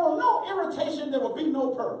 If there were no irritation, there would be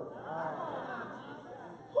no pearl.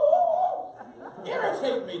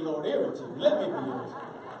 Irritate me, Lord, irritate me. Let me be irritated.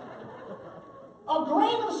 A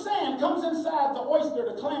grain of sand comes inside the oyster,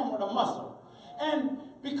 the clam, or the mussel. And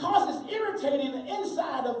because it's irritating the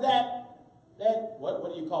inside of that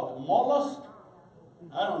what do you call it, mollusk?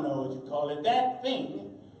 I don't know what you call it, that thing.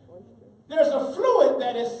 There's a fluid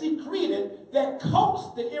that is secreted that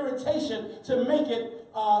coats the irritation to make it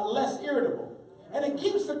less irritable. And it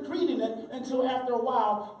keeps secreting it until after a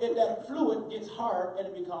while, that fluid gets hard and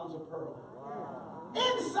it becomes a pearl.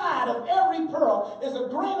 Inside of every pearl is a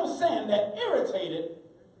grain of sand that irritated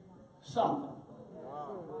something.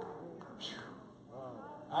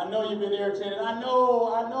 I know you've been irritated. I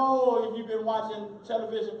know if you've been watching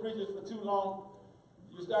television preachers for too long,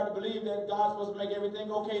 you start to believe that God's supposed to make everything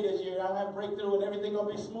okay this year. I'm going to have a breakthrough and everything going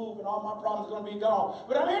to be smooth and all my problems are going to be gone.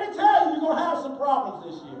 But I'm here to tell you, you're going to have some problems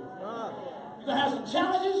this year. You're going to have some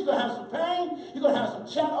challenges. You're going to have some pain. You're going to have some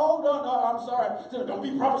I'm sorry. Don't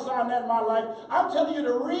be prophesying that in my life. I'm telling you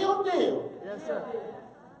the real deal. Yes, sir.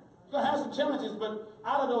 You're going to have some challenges, but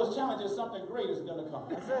out of those challenges, something great is going to come.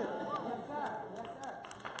 That's it.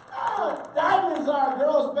 Diamonds are a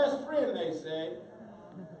girl's best friend, they say.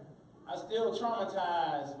 I still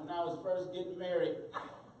traumatized when I was first getting married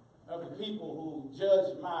of the people who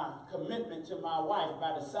judged my commitment to my wife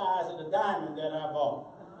by the size of the diamond that I bought.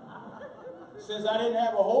 Since I didn't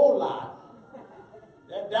have a whole lot,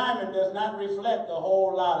 that diamond does not reflect a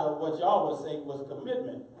whole lot of what y'all would say was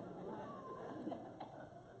commitment.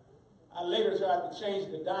 I later tried to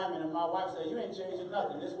change the diamond, and my wife said, you ain't changing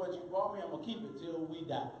nothing. This is what you bought me. I'm going to keep it till we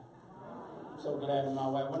die. I'm so glad of my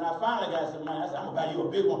wife. When I finally got some money, I said, I'm going to buy you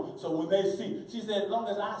a big one. So when they see, she said, as long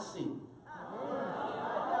as I see.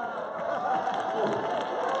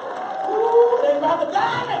 Ooh, they bought the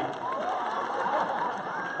diamond.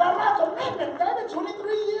 By my commitment, baby,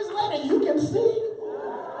 23 years later, you can see.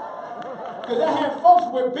 Because I had folks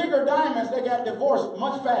with bigger diamonds that got divorced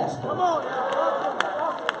much faster. Come on.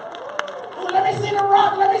 Ooh, let me see the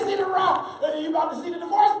rock. Let me see the rock. You about to see the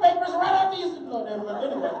divorce papers right after you. No, never mind.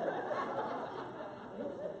 Anyway.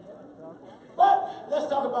 But let's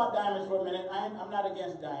talk about diamonds for a minute. I'm not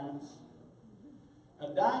against diamonds. A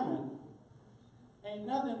diamond ain't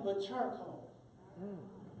nothing but charcoal.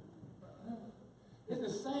 It's the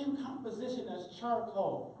same composition as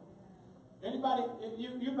charcoal. Anybody, if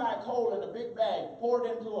you buy coal in a big bag, pour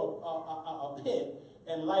it into a pit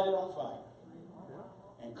and light it on fire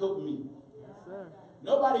and cook meat.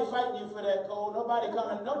 Nobody fighting you for that coal. Nobody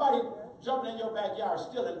jumping in your backyard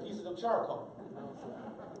stealing pieces of charcoal.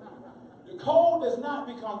 The coal does not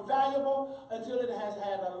become valuable until it has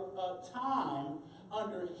had a time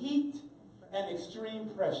under heat and extreme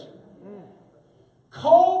pressure.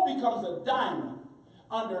 Coal becomes a diamond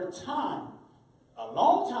under time, a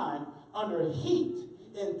long time, under heat,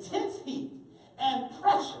 intense heat, and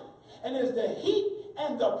pressure. And it's the heat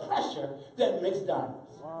and the pressure that makes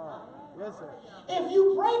diamonds. Yes, sir. If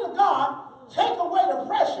you pray to God, take away the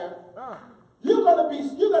pressure, Uh, you're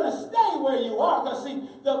gonna stay where you are. Because see,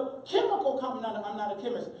 the chemical I'm not a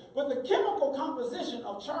chemist, but the chemical composition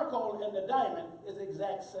of charcoal and the diamond is the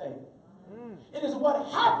exact same. It is what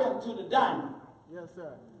happened to the diamond yes,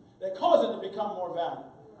 sir. that caused it to become more valuable.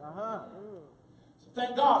 Uh-huh. So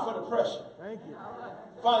thank God for the pressure. Thank you.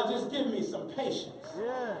 Father, just give me some patience.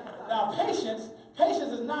 Yeah. Now, patience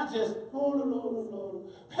is not just, oh, no, no, no, no.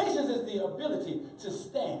 Patience is the ability to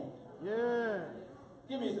stand. Yeah.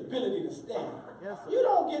 Give me the ability to stand. Yes, sir. You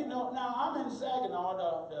don't get no, now I'm in Saginaw,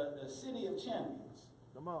 the city of champions.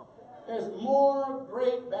 Come on. There's more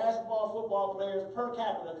great basketball, football players per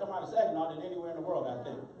capita come out of Saginaw than anywhere in the world, I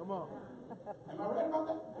think. Come on. Am I right about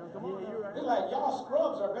that? Come on. You're right. It's like y'all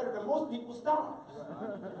scrubs are better than most people's stars.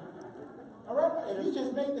 All right? If you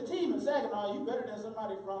just made the team in Saginaw, you better than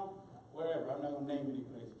somebody from wherever. I'm not going to name any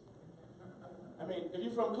places. I mean, if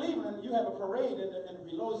you're from Cleveland, you have a parade in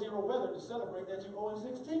below zero weather to celebrate that you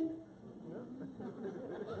 0-16.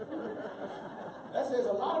 That says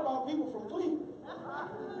a lot about people from Cleveland.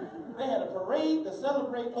 They had a parade to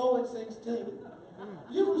celebrate 0-16.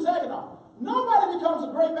 You're from Saginaw. Nobody becomes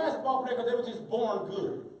a great basketball player because they were just born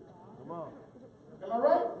good. Come on. Am I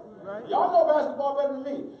right? Right. Y'all know basketball better than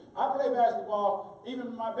me. I play basketball, even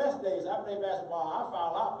in my best days, I play basketball, I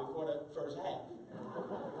foul out before the first half.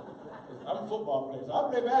 I'm a football player, so I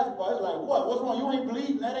play basketball. It's like, what? What's wrong? You ain't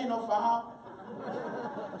bleeding? That ain't no foul.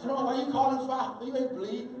 What's wrong? Why you calling foul? You ain't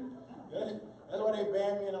bleeding. That's why they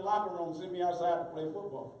banned me in the locker room, sent me outside to play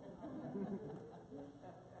football.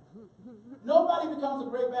 Nobody becomes a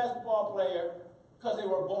great basketball player because they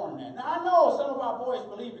were born there. Now, I know some of our boys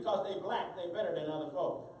believe because they black, they better than other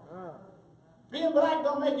folks. Being black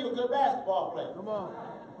don't make you a good basketball player. Come on.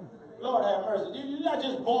 Lord have mercy. You're not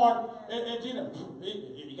just born and you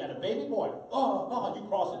got a baby boy. Oh, you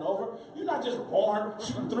crossing over. You're not just born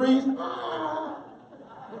shooting threes. Ah.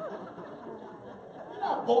 You're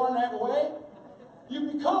not born that way. You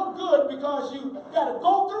become good because you got to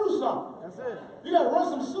go through something. That's it. You got to run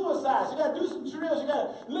some suicides. You got to do some drills. You got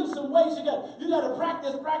to lift some weights. You got to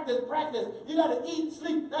practice. You got to eat,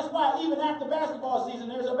 sleep. That's why even after basketball season,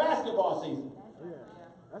 there's a basketball season. Yeah.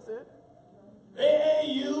 That's it.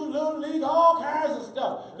 AAU, Little League, all kinds of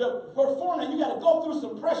stuff. The performing, you got to go through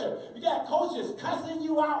some pressure. You got coaches cussing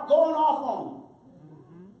you out, going off on you.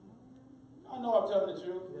 I know I'm telling the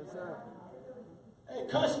truth. Yes, sir. Hey,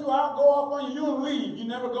 cuss you out, go off on you, you don't leave. You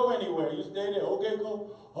never go anywhere. You stay there. Okay, coach.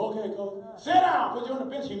 Okay, coach. Sit down. Put you on the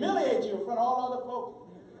bench. Humiliate you in front of all other folks.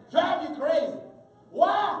 Drive you crazy.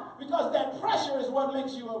 Why? Because that pressure is what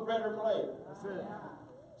makes you a better player. That's it.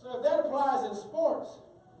 So if that applies in sports,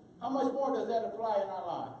 how much more does that apply in our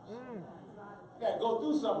lives? You got to go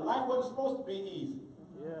through something. Life wasn't supposed to be easy.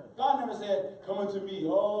 Yeah. God never said, come unto me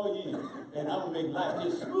all ye, and I'm going to make life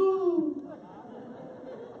just smooth.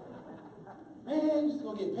 Man, you're just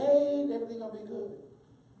going to get paid. Everything going to be good.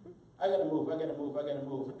 I got to move.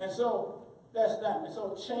 And so that's that. And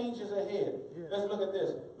so change is ahead. Yeah. Let's look at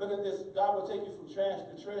this. Look at this. God will take you from trash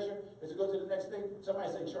to treasure. Let's go to the next thing.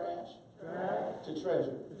 Somebody say trash. Trash. To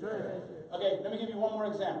treasure. Treasure. Okay, let me give you one more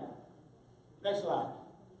example. Next slide.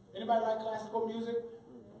 Anybody like classical music?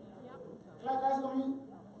 You like classical music?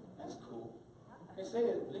 That's cool. They say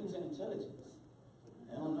it links in intelligence.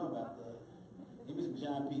 I don't know about that. Give me some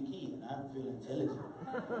John P. Key and I feel intelligent.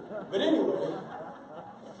 But anyway,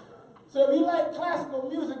 so if you like classical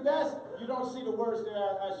music, you don't see the words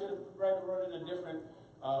there. I should have wrote in a different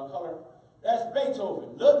color. That's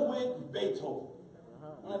Beethoven, Ludwig Beethoven.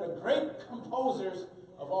 One of the great composers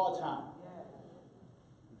of all time.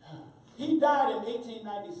 He died in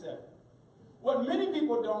 1897. What many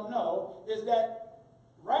people don't know is that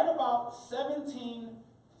right about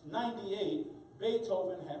 1798,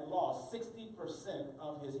 Beethoven had lost 60%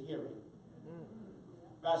 of his hearing.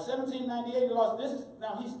 By 1798, he lost this.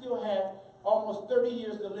 Now, he still had almost 30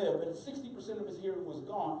 years to live, but 60% of his hearing was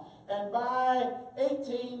gone. And by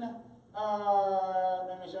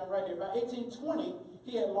 1820,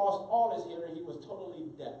 he had lost all his hearing. He was totally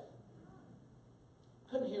deaf.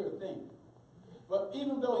 Couldn't hear a thing. But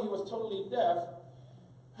even though he was totally deaf,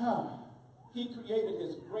 he created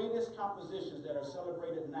his greatest compositions that are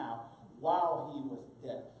celebrated now while he was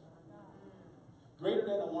deaf. Greater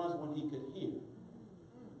than the ones when he could hear.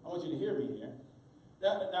 I want you to hear me here.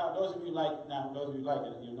 Now, those of you like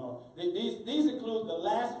it, you know. These include the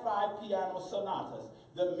last 5 piano sonatas,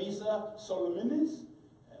 the Missa Solemnis.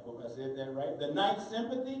 I hope I said that right. The Ninth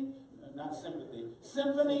Symphony.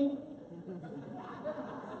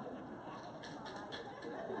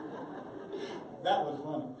 That was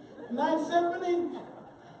funny. Ninth Symphony,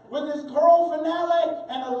 with his choral finale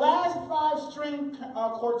and the last 5-string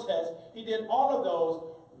quartets. He did all of those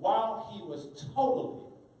while he was totally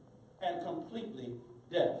and completely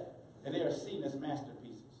deaf. And they are seen as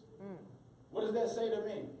masterpieces. What does that say to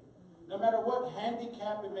me? No matter what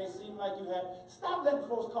handicap it may seem like you have, stop letting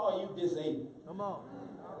folks call you disabled. Come on.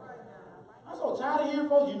 I'm so tired of hearing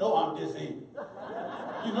folks, you know I'm disabled.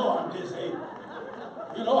 You know I'm disabled.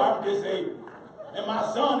 You know I'm disabled. And my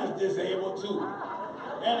son is disabled too.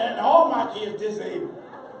 And all my kids disabled.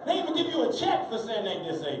 They even give you a check for saying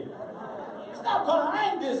they disabled. Stop calling,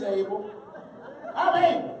 I ain't disabled. I'm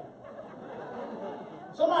able.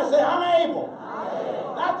 Somebody say, I'm able.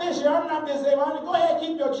 Not this year, I'm not disabled. Go ahead,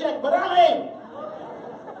 keep your check, but I'm able.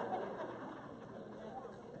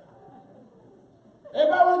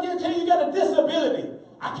 Everybody want to get to you got a disability.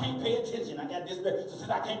 I can't pay attention. I got disability. So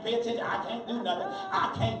since I can't pay attention, I can't do nothing.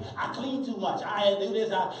 I clean too much. I do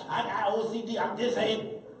this. I got OCD. I'm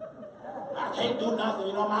disabled. I can't do nothing.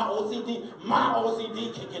 You know, my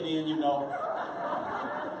OCD kicking in, you know.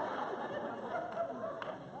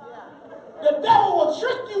 The devil will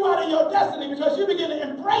trick you out of your destiny because you begin to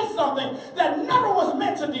embrace something that never was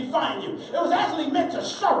meant to define you. It was actually meant to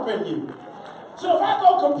sharpen you. So if I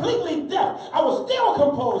go completely deaf, I will still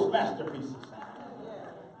compose masterpieces.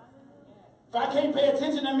 If I can't pay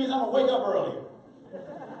attention, that means I'm going to wake up earlier.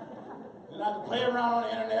 Then I can play around on the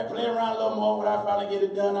internet, play around a little more. When I finally get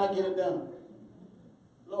it done, I get it done.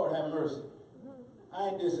 Lord have mercy. I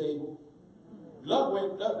ain't disabled.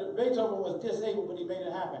 Beethoven was disabled, but he made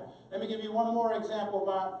it happen. Let me give you one more example,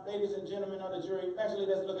 ladies and gentlemen of the jury. Actually,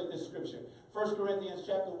 let's look at this scripture. 1 Corinthians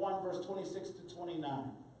chapter 1, verse 26 to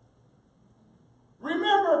 29.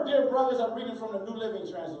 Remember, dear brothers, I'm reading from the New Living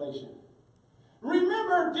Translation.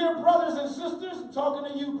 Remember, dear brothers and sisters, I'm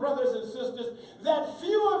talking to you, brothers and sisters, that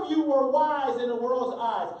few of you were wise in the world's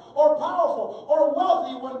eyes, or powerful, or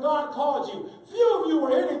wealthy when God called you. Few of you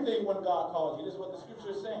were anything when God called you. This is what the scripture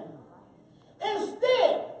is saying.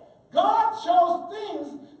 Instead, God chose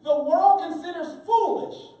things the world considers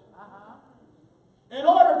foolish in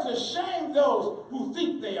order to shame those who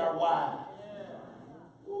think they are wise.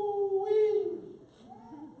 Ooh-wee.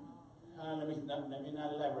 Let me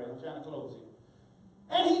not elaborate. I'm trying to close here.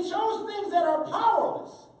 And he chose things that are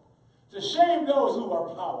powerless to shame those who are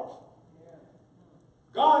powerful.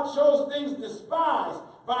 God chose things despised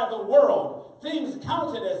by the world, things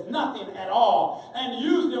counted as nothing at all, and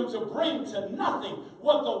used them to bring to nothing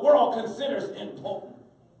what the world considers important.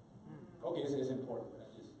 Okay, it's important, but I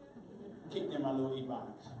just kicked in my little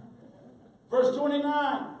ebonics. Verse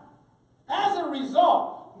 29. As a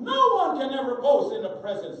result, no one can ever boast in the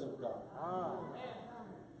presence of God.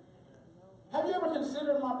 Have you ever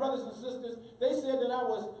considered, my brothers and sisters, they said that I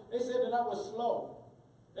was slow.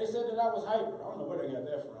 They said that I was hyper. I don't know where they got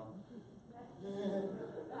that from.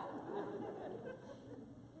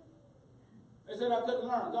 They said I couldn't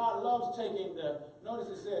learn. God loves taking notice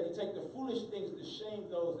it said, he takes the foolish things to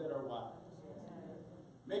shame those that are wise.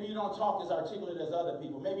 Maybe you don't talk as articulate as other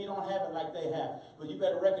people. Maybe you don't have it like they have. But you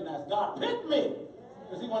better recognize God picked me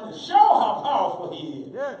because he wanted to show how powerful he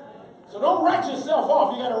is. Yeah. So don't write yourself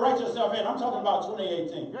off. You got to write yourself in. I'm talking about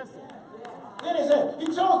 2018. Yes, then he said, he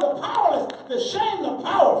chose the powerless to shame the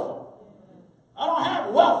powerful. I don't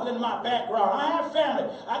have wealth in my background. I have family.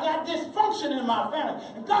 I got dysfunction in my family.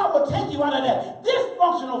 And God will take you out of that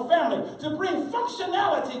dysfunctional family to bring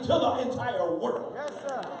functionality to the entire world. Yes,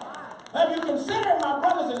 sir. Have you considered, my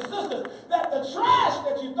brothers and sisters, that the trash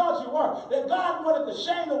that you thought you were, that God wanted to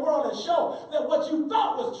shame the world and show that what you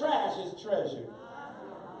thought was trash is treasure?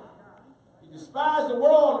 He despised the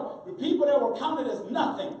world, the people that were counted as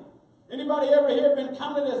nothing. Anybody ever here been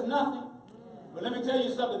counted as nothing? But let me tell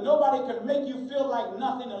you something. Nobody can make you feel like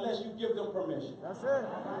nothing unless you give them permission. That's it.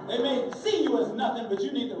 They may see you as nothing, but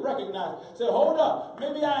you need to recognize. Say, hold up.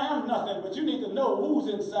 Maybe I am nothing, but you need to know who's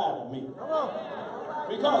inside of me. Come on.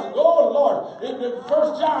 Because, oh Lord, in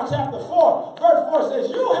 1 John chapter 4, verse 4 says,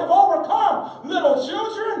 you have overcome little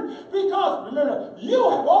children because, remember, you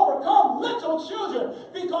have overcome little children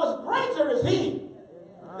because greater is he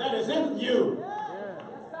that is in you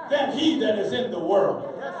than he that is in the world.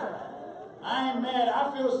 I ain't mad.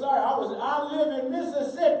 I feel sorry. I live in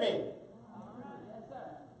Mississippi.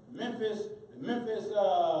 Memphis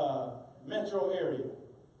metro area.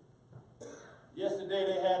 Yesterday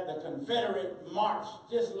they had the Confederate march,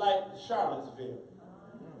 just like Charlottesville.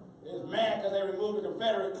 They was mad because they removed the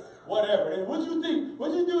Confederate whatever. And what you think?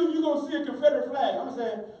 What you do if you gonna see a Confederate flag? I'm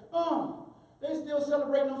saying, they still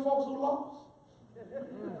celebrating them folks who lost.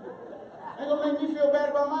 Ain't gonna make me feel bad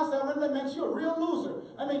about myself. That makes you a real loser.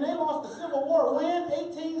 I mean, they lost the Civil War when?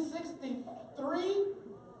 1863?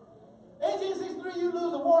 1863, you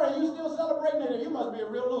lose the war and you still celebrating it. You must be a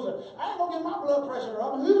real loser. I ain't gonna get my blood pressure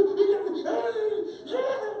up.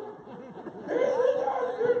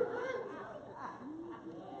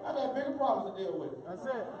 I got bigger problems to deal with. That's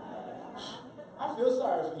it. I feel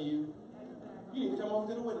sorry for you. You need to come over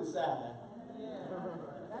to the witness side.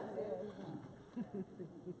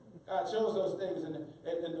 God chose those things, and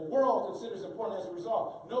the world considers important as a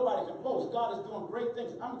result. Nobody can boast. God is doing great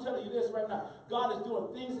things. I'm telling you this right now. God is doing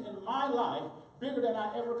things in my life bigger than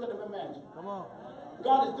I ever could have imagined. Come on.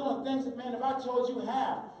 God is doing things that, man, if I told you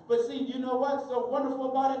half. But see, you know what's so wonderful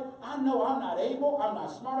about it? I know I'm not able, I'm not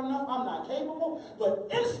smart enough, I'm not capable, but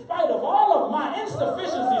in spite of all of my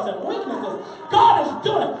insufficiencies and weaknesses, God is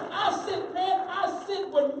doing it. I sit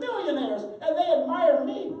with millionaires, and they admire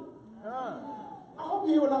me. I hope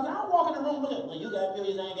you hear what I'm saying. I walk in the room looking, well, you got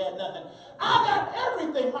millions, I ain't got nothing. I got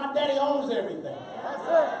everything. My daddy owns everything. That's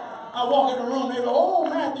it. I walk in the room, they go, oh,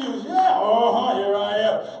 Mathews, yeah, here I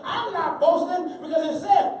am. I'm not boasting because it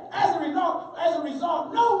said, as a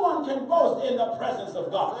result, no one can boast in the presence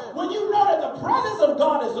of God. When you know that the presence of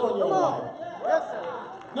God is on your life, Yes, sir.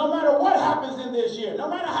 no matter what happens in this year, no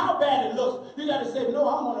matter how bad it looks, you got to say, no,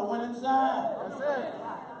 I'm going to win inside. That's it.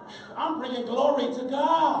 I'm bringing glory to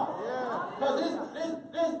God. Yeah. Because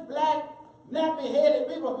this black, nappy-headed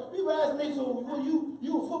people ask me, so well, you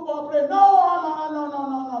a football player? No, no.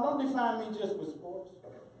 Don't define me just with sports.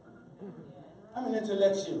 I'm an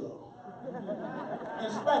intellectual. In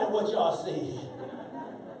spite of what y'all say.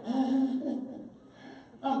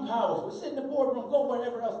 I'm powerful. Sit in the boardroom, go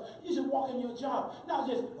wherever else. You should walk in your job. Not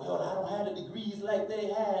just, well, I don't have the degrees like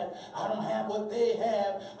they have. I don't have what they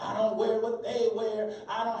have. I don't wear what they wear.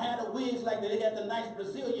 I don't have the wigs like they got the nice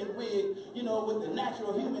Brazilian wig, you know, with the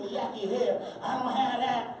natural human yucky hair. I don't have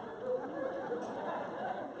that.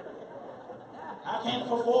 I can't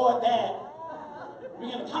afford that.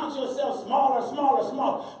 You're going to count yourself smaller.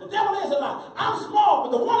 The devil is a lie. I'm small,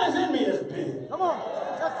 but the one that's in me is big. Come on.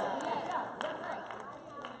 Yes, sir.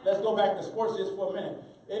 Let's go back to sports just for a minute.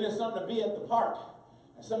 It is something to be at the park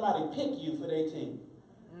and somebody pick you for their team.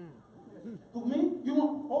 Who, me? You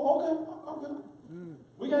want? Oh, okay.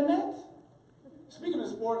 We got next. Speaking of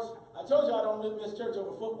sports, I told you I don't live in this church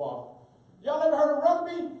over football. Y'all ever heard of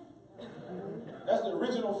rugby? That's the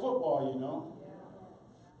original football, you know.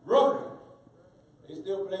 Rugby. They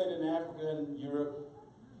still play it in Africa and Europe.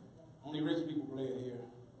 Only rich people play it here.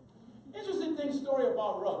 Interesting story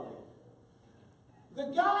about rugby. The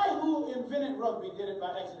guy who invented rugby did it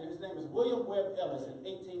by accident. His name is William Webb Ellis in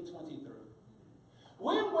 1823.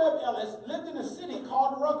 William Webb Ellis lived in a city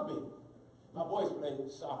called Rugby. My boys play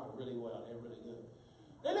soccer really well. They're really good.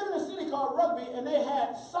 They lived in a city called Rugby, and they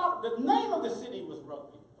had soccer. The name of the city was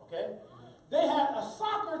Rugby, okay? They had a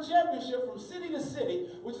soccer championship from city to city,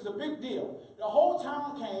 which is a big deal. The whole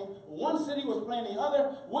town came. One city was playing the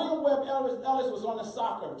other. William Webb Ellis was on the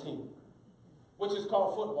soccer team, which is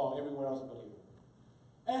called football everywhere else but here.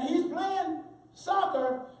 And he's playing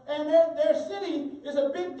soccer, and their city is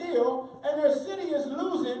a big deal, and their city is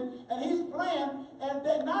losing, and he's playing, and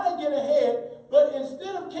now they get ahead, but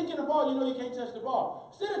instead of kicking the ball, you know you can't touch the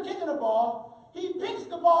ball. Instead of kicking the ball, he picks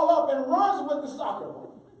the ball up and runs with the soccer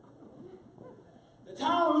ball. The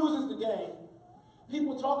town loses the game.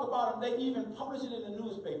 People talk about him. They even publish it in the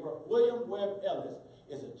newspaper. William Webb Ellis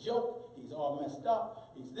is a joke. He's all messed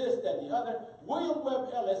up. He's this, that, the other. William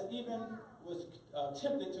Webb Ellis even was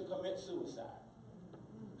tempted to commit suicide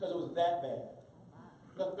because it was that bad.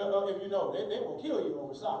 If you know, they will kill you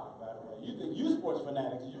over soccer, by the way. You think you sports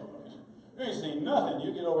fanatics, you ain't seen nothing.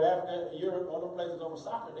 You get over Africa, Europe, other places over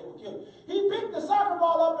soccer, they will kill you. He picked the soccer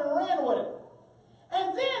ball up and ran with it.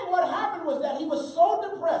 And then what happened was that he was so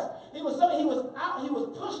depressed. He was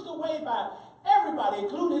pushed away by everybody,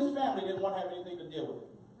 including his family, didn't want to have anything to deal with it.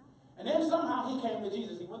 And then somehow he came to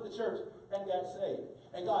Jesus. He went to church and got saved.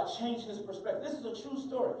 And God changed his perspective. This is a true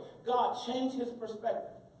story. God changed his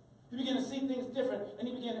perspective. He began to see things different, and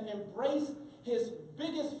he began to embrace his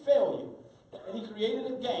biggest failure. And he created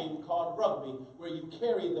a game called rugby where you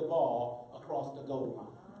carry the ball across the goal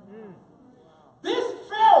line. This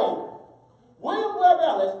failure, William Webb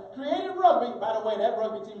Ellis created rugby. By the way, that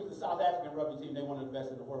rugby team is the South African rugby team. They're one of the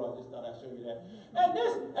best in the world. I just thought I'd show you that. And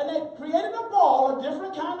they created a ball, a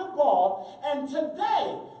different kind of ball. And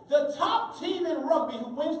today, the top team in rugby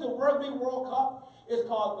who wins the Rugby World Cup is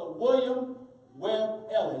called the William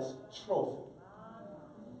Webb Ellis Trophy.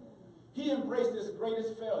 He embraced his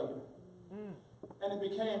greatest failure, and it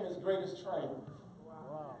became his greatest triumph.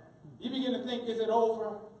 Wow. You begin to think, is it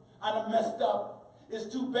over? I done messed up.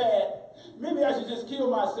 It's too bad. Maybe I should just kill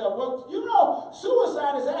myself. Well, you know,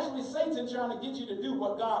 suicide is actually Satan trying to get you to do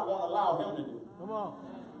what God won't allow him to do. Come on.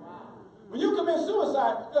 When you commit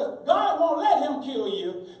suicide, because God won't let him kill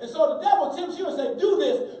you. And so the devil tempts you and say, do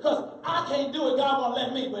this because I can't do it. God won't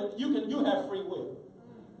let me. But you have free will.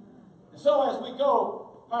 And so as we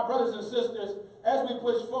go, my brothers and sisters, as we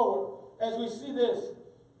push forward, as we see this,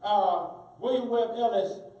 William Webb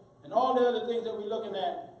Ellis and all the other things that we're looking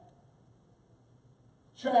at,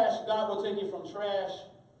 trash, God will take you from trash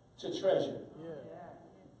to treasure. Yeah.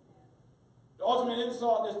 The ultimate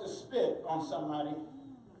insult is to spit on somebody.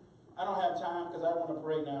 I don't have time because I want to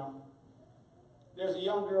pray now. There's a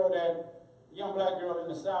young black girl in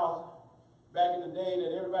the South back in the day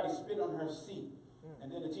that everybody spit on her seat.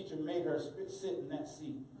 And then the teacher made her sit in that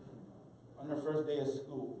seat on her first day of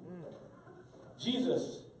school.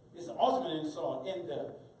 Jesus is the ultimate insult in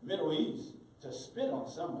the Middle East, to spit on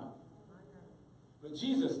somebody. But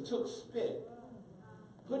Jesus took spit,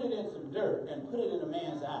 put it in some dirt, and put it in a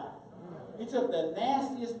man's eye. He took the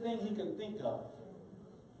nastiest thing he could think of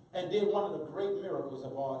and did one of the great miracles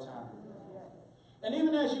of all time. And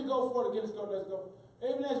even as you go forward, let's go.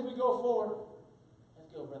 Even as we go forward, let's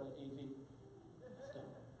go, Brother E.V.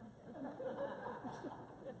 Let's go.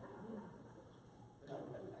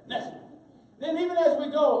 Next one. Then even as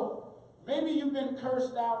we go, maybe you've been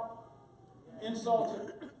cursed out,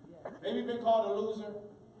 insulted. Maybe you've been called a loser.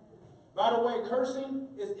 By the way, cursing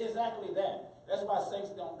is exactly that. That's why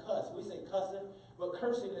saints don't cuss. We say cussing, but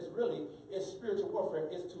cursing is spiritual warfare.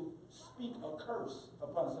 It's to speak a curse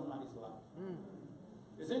upon somebody's life.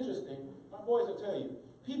 It's interesting. My boys will tell you,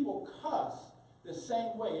 people cuss the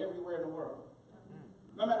same way everywhere in the world.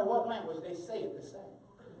 No matter what language, they say it the same.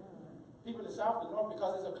 People in the South, the North,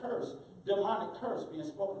 because it's a curse. Demonic curse being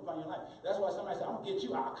spoken upon your life. That's why somebody says, I'm going to get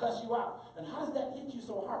you, I'll cuss you out. And how does that hit you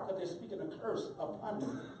so hard? Because they're speaking a curse upon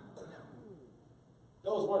you.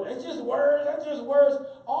 Those words, that's just words.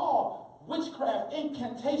 All witchcraft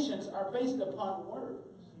incantations are based upon words.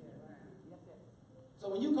 So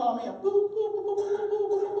when you call me a boo, boo, boo, boo, boo, boo,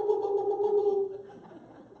 boo, boo, boo, boo,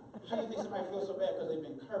 how do you think somebody feels so bad? Because they've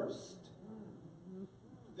been cursed.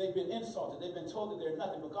 They've been insulted. They've been told that they're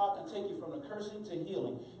nothing. But God can take you from the cursing to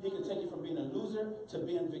healing. He can take you from being a loser to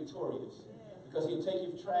being victorious. Because he can take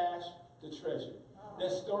you from trash to treasure. That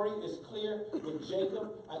story is clear with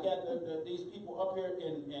Jacob. I got these people up here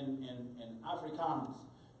in Afrikaans.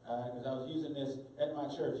 Because I was using this at my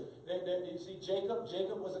church. You see, Jacob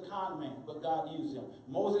was a con man, but God used him.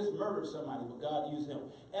 Moses murdered somebody, but God used him.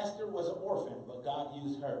 Esther was an orphan, but God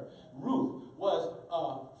used her. Ruth was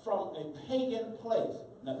from a pagan place.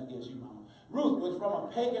 Nothing against you, Mama. Ruth was from a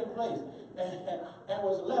pagan place and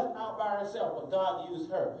was left out by herself, but God used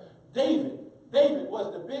her. David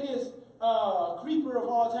was the biggest creeper of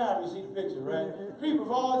all time. You see the picture, right? Creeper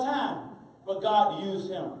of all time, but God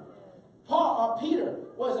used him. Peter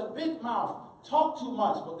was a big mouth, talked too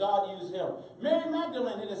much, but God used him. Mary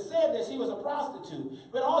Magdalene, it is said that she was a prostitute,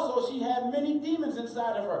 but also she had many demons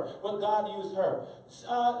inside of her, but God used her.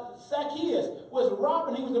 Zacchaeus was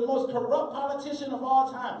robbing. He was the most corrupt politician of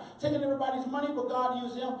all time, taking everybody's money, but God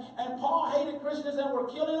used him. And Paul hated Christians and were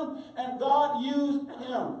killing them, and God used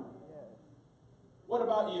him. What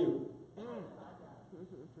about you?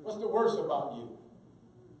 What's the worst about you?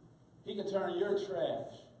 He can turn your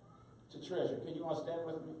trash to treasure. Can you all stand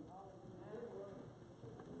with me?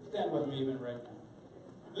 Stand with me even right now.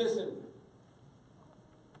 Listen,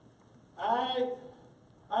 I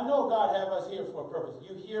know God have us here for a purpose.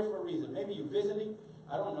 You here for a reason. Maybe you're visiting.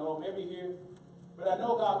 I don't know. Maybe you're here. But I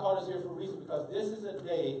know God called us here for a reason, because this is a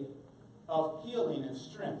day of healing and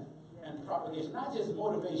strength and propagation. Not just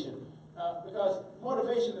motivation. Because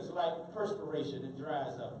motivation is like perspiration. It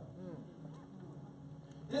dries up.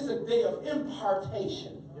 This is a day of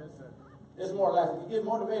impartation. Yes, sir. It's more like, you get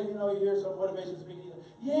motivated, you hear some motivation speaking, you're like,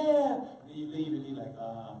 yeah. Then you leave and you're like,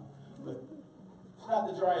 but it's not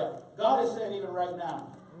to dry up. God is saying even right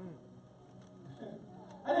now,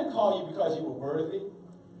 I didn't call you because you were worthy.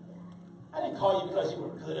 I didn't call you because you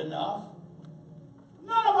were good enough.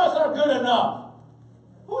 None of us are good enough.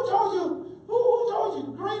 Who told you? Who told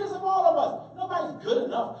you? The greatest of all of us. Nobody's good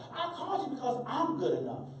enough. I called you because I'm good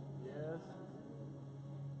enough. Yes.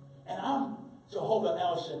 And I'm Jehovah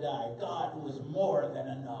El Shaddai, God who is more than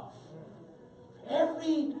enough. For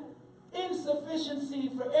every insufficiency,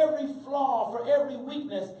 for every flaw, for every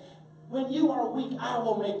weakness, when you are weak, I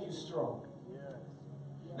will make you strong. Yes.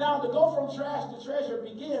 Now, to go from trash to treasure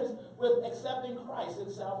begins with accepting Christ in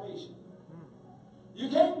salvation. You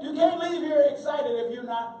can't leave here excited if you're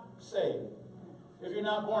not saved, if you're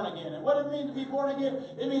not born again. And what it means to be born again,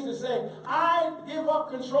 it means to say, I give up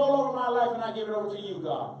control over my life and I give it over to you,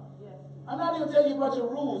 God. I'm not even telling you a bunch of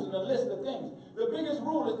rules and a list of things. The biggest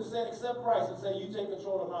rule is to say, accept Christ and say, you take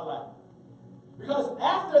control of my life. Because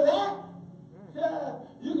after that, Yeah,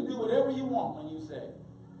 you can do whatever you want when you say.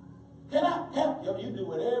 You do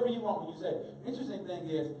whatever you want when you say. Interesting thing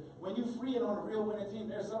is, when you free it on a real winning team,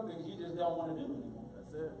 there's some things you just don't want to do anymore.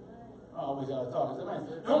 That's it. I always got to talk to somebody.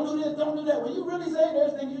 Don't do this, don't do that. When you really say,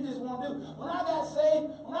 there's things you just won't do. When I got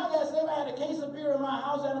saved, I had a case of beer in my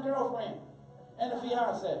house and a girlfriend and a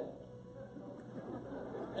fiance.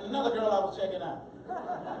 And another girl I was checking out.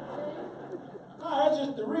 No, that's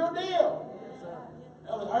just the real deal.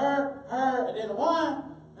 That was her, and then the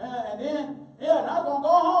one, and then, and I was going to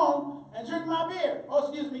go home and drink my beer. Oh,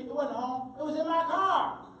 excuse me, it wasn't home. It was in my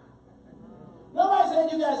car. Nobody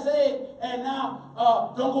said you got saved and now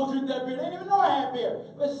don't go drink that beer. They didn't even know I had beer.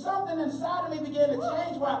 But something inside of me began to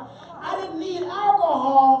change where I didn't need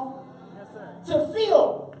alcohol to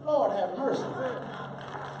feel. Lord have mercy.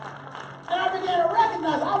 And I began to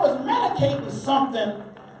recognize I was medicating something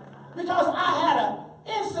because I had an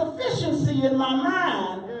insufficiency in my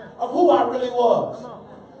mind of who I really was.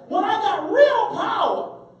 When I got real power,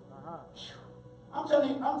 I'm telling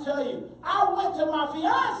you, I went to my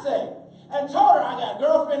fiance and told her, I got a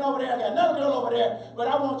girlfriend over there, I got another girl over there, but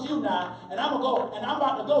I want you now, and I'm going to go, and I'm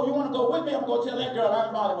about to go. You want to go with me? I'm going to go tell that girl I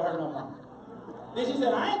ain't bothered with her no more. Then she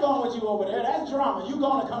said, I ain't going with you over there. That's drama. You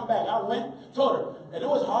going to come back. I went, told her, and it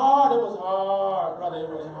was hard, brother,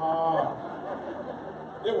 it was hard.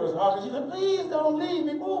 It was hard, because she said, please don't leave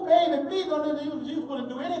me. Oh, baby, please don't leave me. You wouldn't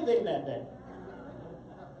do anything that day.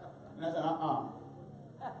 And I said,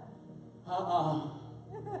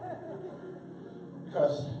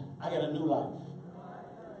 because I got a new life.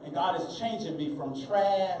 And God is changing me from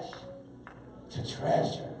trash to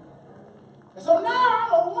treasure. And so now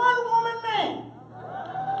I'm a one-woman man.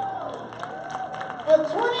 For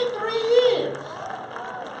 23 years.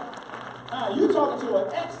 Now, you talking to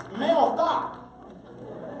an ex-male thought.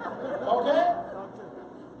 Okay?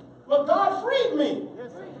 But God freed me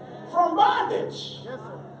from bondage.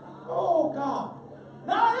 Oh, God.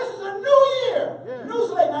 Now this is a new year. New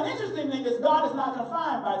slate. Now the interesting thing is God is not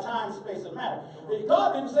confined by time, space, and matter.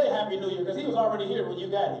 God didn't say Happy New Year because he was already here when you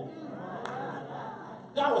got here.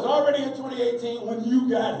 God was already in 2018 when you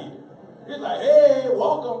got here. He's like, hey,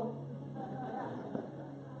 welcome.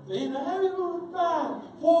 So he's like, Happy New Year,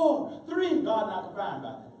 5, 4, 3. God not confined by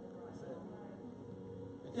that.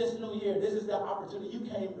 But this new year, this is the opportunity. You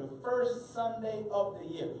came the first Sunday of the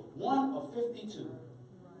year. 1 of 52.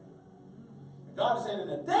 God is saying, in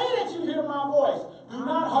the day that you hear my voice, do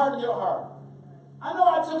not harden your heart. I know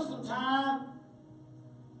I took some time.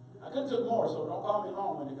 I could have took more, so don't call me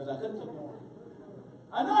long-winded because I could have took more.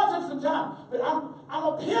 I know I took some time, but I'm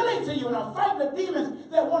appealing to you and I'm fighting the demons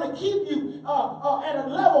that want to keep you at a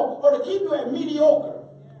level or to keep you at mediocre.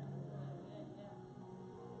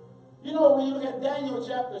 You know, when you look at Daniel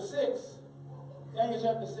chapter 6,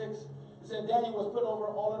 it said Daniel was put over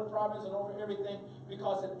all of the province and over everything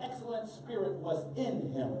because an excellent spirit was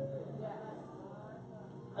in him.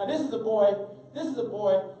 Now this is a boy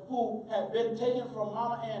who had been taken from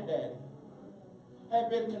mama and daddy, had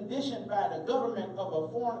been conditioned by the government of a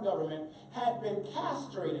foreign government, had been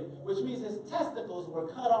castrated, which means his testicles were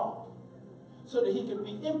cut off so that he could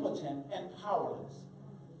be impotent and powerless.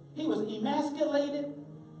 He was emasculated,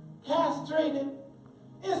 castrated,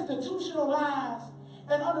 institutionalized,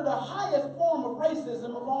 and under the highest form of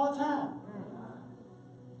racism of all time.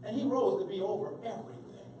 And he rose to be over everything.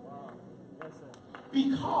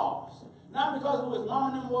 Not because of who his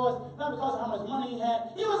mom and them was, not because of how much money he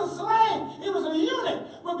had. He was a slave. He was a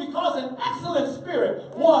eunuch. But because an excellent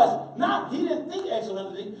spirit was not, he didn't think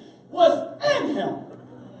excellently, was in him.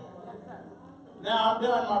 Now I'm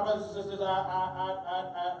done, my brothers and sisters.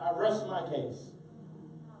 I rest my case.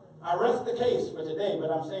 I rest the case for today,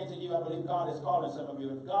 but I'm saying to you, I believe God is calling some of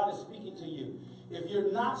you. If God is speaking to you, if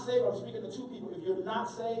you're not saved, I'm speaking to two people. If you're not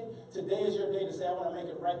saved, today is your day to say, I want to make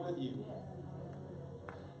it right with you.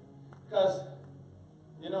 Because,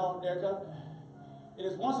 you know, it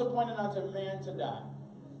is once appointed unto man to die.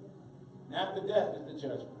 And after death is the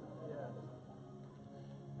judgment.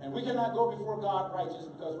 And we cannot go before God righteous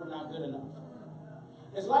because we're not good enough.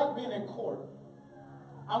 It's like being in court.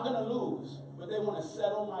 I'm going to lose, but they want to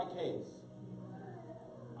settle my case.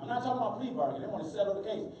 I'm not talking about plea bargain. They want to settle the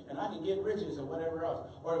case, and I can get riches or whatever else.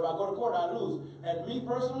 Or if I go to court, I lose. And me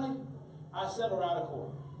personally, I settle out of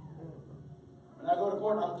court. When I go to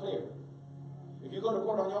court, I'm clear. If you go to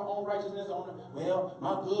court on your own righteousness, well,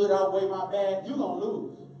 my good outweigh my bad, you're going to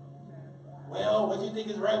lose. Well, what you think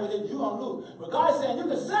is right with it, you're going to lose. But God is saying you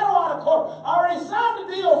can settle out of court. I already signed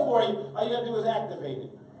the deal for you. All you got to do is activate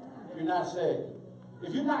it. If you're not saved.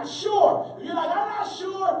 If you're not sure, if you're like, I'm not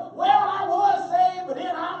sure, well, I was saved, but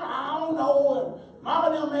then I don't know, and mama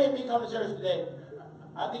and them made me come to church today.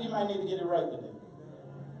 I think you might need to get it right today.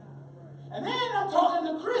 And then I'm talking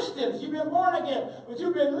to Christians. You've been born again, but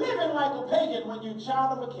you've been living like a pagan when you're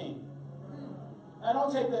child of a king. I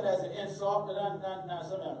don't take that as an insult. Now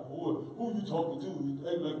some of you, who you talking to? You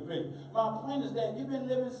act like a pagan. My point is that you've been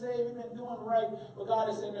living saved, you've been doing right, but God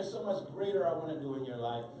is saying there's so much greater I want to do in your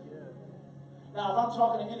life. Now, if I'm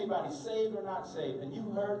talking to anybody, saved or not saved, and you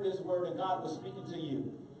heard this word and God was speaking to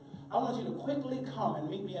you, I want you to quickly come and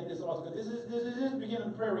meet me at this altar, because this is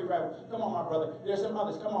beginning prayer revival. Come on, my brother. There's some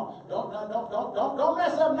others. Come on. Don't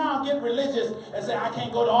mess up now and get religious and say, I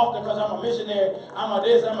can't go to altar because I'm a missionary. I'm a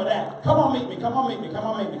this, I'm a that. Come on, meet me. Come on, meet me. Come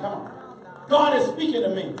on, meet me. Come on. God is speaking to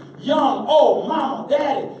me. Young, old, mama,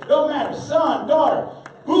 daddy, don't matter. Son, daughter,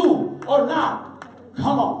 who or not.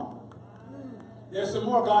 Come on. There's some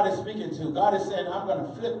more God is speaking to. God is saying, I'm going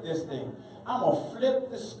to flip this thing. I'm going to flip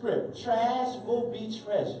the script. Trash will be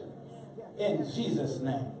treasure. In Jesus'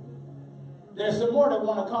 name. There's some more that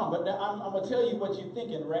want to come, but I'm going to tell you what you're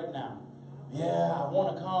thinking right now. Yeah, I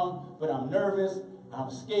want to come, but I'm nervous, I'm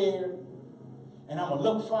scared, and I'm going to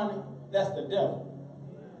look funny. That's the devil.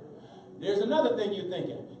 There's another thing you're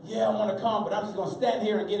thinking. Yeah, I want to come, but I'm just going to stand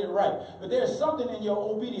here and get it right. But there's something in your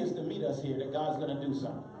obedience to meet us here that God's going to do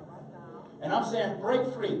something. And I'm saying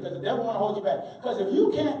break free, because the devil want to hold you back. Because if you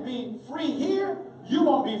can't be free here, you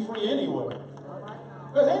won't be free anywhere.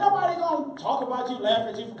 Because ain't nobody going to talk about you, laugh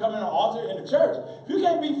at you for coming to the altar in the church. If you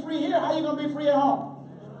can't be free here, how you going to be free at home?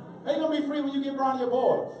 How you going to be free when you get around your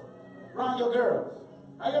boys, around your girls?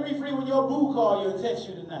 How you going to be free when your boo call you and text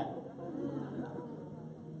you tonight?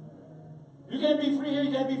 You can't be free here,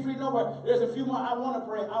 you can't be free nowhere. There's a few more. I want to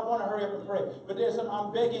pray. I want to hurry up and pray. But there's some,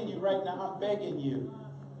 I'm begging you right now. I'm begging you.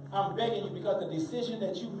 I'm begging you, because the decision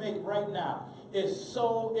that you make right now is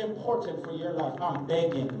so important for your life. I'm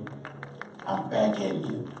begging you. I'm begging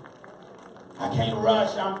you. I can't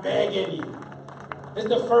rush. I'm begging you. It's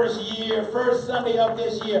the first Sunday of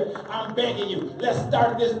this year. I'm begging you. Let's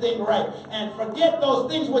start this thing right. And forget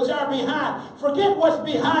those things which are behind. Forget what's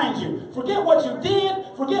behind you. Forget what you did.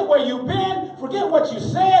 Forget where you've been. Forget what you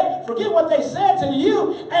said. Forget what they said to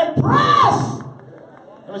you. And press.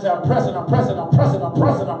 Let me say, I'm pressing, I'm pressing, I'm pressing, I'm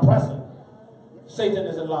pressing, I'm pressing. Satan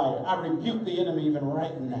is a liar. I rebuke the enemy even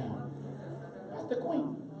right now. That's the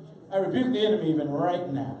queen. I rebuke the enemy even right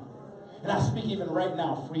now. And I speak even right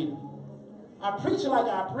now freedom. I preach like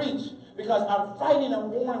I preach because I'm fighting and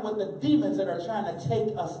warring with the demons that are trying to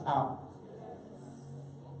take us out.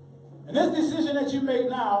 And this decision that you make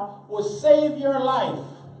now will save your life.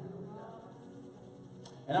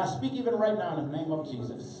 And I speak even right now in the name of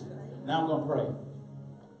Jesus. Now I'm going to pray.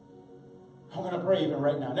 I'm going to pray even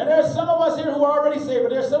right now. Now, there's some of us here who are already saved, but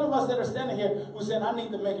there's some of us that are standing here who saying, I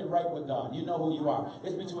need to make it right with God. You know who you are.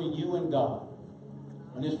 It's between you and God.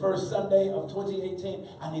 On this first Sunday of 2018,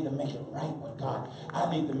 I need to make it right with God.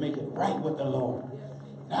 I need to make it right with the Lord.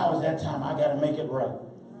 Now is that time. I got to make it right.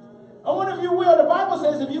 I wonder if you will. The Bible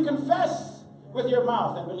says if you confess with your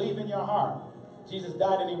mouth and believe in your heart, Jesus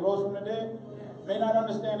died and he rose from the dead. May not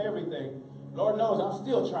understand everything. Lord knows I'm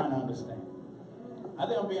still trying to understand. I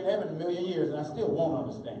think I'll be in heaven a million years and I still won't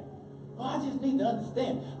understand. Well, I just need to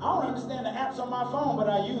understand. I don't understand the apps on my phone, but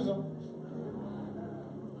I use them.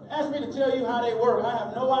 Ask me to tell you how they work. I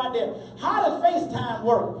have no idea. How does FaceTime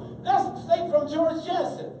work? That's straight from George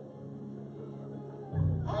Jetson.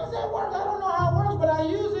 How does that work? I don't know how it works, but I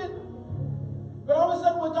use it. But all of a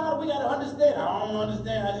sudden with God, we got to understand. I don't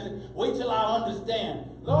understand. I just wait till I understand.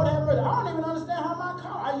 Lord have mercy. I don't even understand how my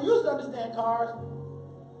car. I used to understand cars.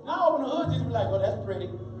 Now I open the hood, just be like, well, that's pretty.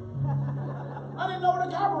 I didn't know what a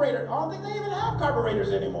carburetor. I don't think they even have carburetors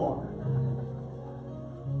anymore.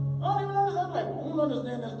 I don't even understand. I'm like, I don't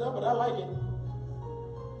understand this stuff, but I like it.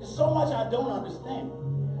 There's so much I don't understand.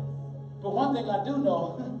 But one thing I do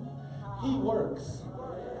know, he works.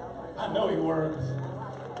 I know he works.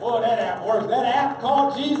 Boy, that app works. That app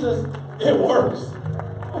called Jesus, it works.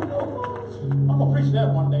 I'm going to preach that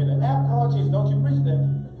one day. The app called Jesus. Don't you preach that.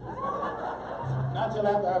 Not till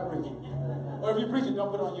after I preach it. Or if you preach it,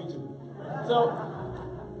 don't put it on YouTube. So,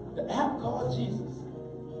 the app called Jesus,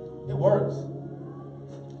 it works.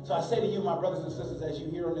 So I say to you, my brothers and sisters, as you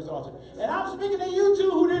hear on this altar, and I'm speaking to you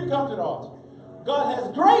too who didn't come to the altar. God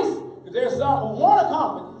has grace, because there's some who want to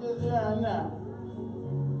come, but nah.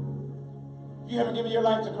 If you haven't given your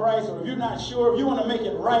life to Christ, or if you're not sure, if you want to make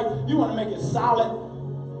it right, you want to make it solid,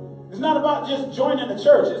 it's not about just joining the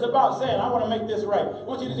church. It's about saying, I want to make this right. I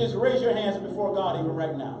want you to just raise your hands before God even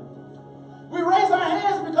right now. We raise our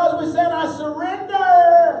hands because we said, I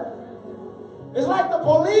surrender. It's like the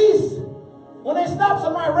police. When they stop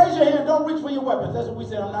somebody, raise your hand. Don't reach for your weapons. That's what we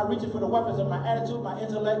say. I'm not reaching for the weapons of my attitude, my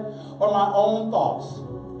intellect, or my own thoughts.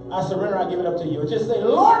 I surrender, I give it up to you. Just say,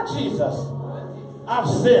 Lord Jesus, I've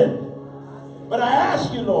sinned. But I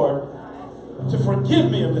ask you, Lord, to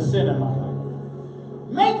forgive me of the sin in my life.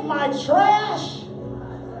 Make my trash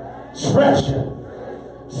treasure.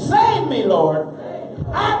 Save me, Lord.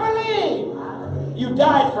 I believe you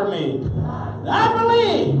died for me. I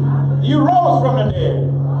believe you rose from the dead.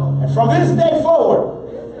 And from this day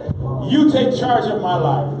forward, you take charge of my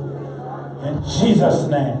life. In Jesus'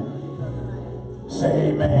 name.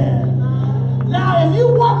 Say amen. Now, if you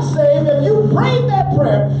weren't saved, if you prayed that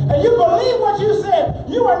prayer, and you believe what you said,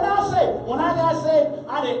 you are now saved. When I got saved,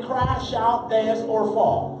 I didn't cry, shout, dance, or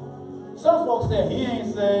fall. Some folks said, he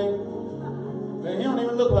ain't saved. He don't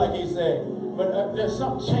even look like he's saved. But there's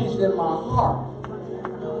something changed in my heart.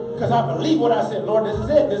 Because I believe what I said. Lord, this is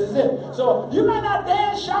it. This is it. So you might not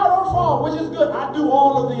dance, shout, or fall, which is good. I do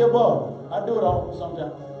all of the above. I do it all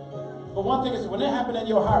sometimes. But one thing is, when it happened in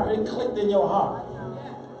your heart, it clicked in your heart.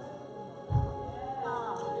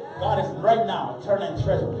 God is right now turning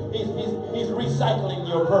treasure. He's recycling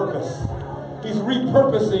your purpose. He's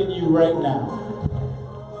repurposing you right now.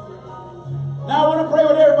 Now I want to pray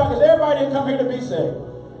with everybody, because everybody didn't come here to be saved.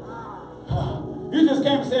 You just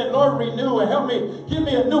came and said, Lord, renew and help me. Give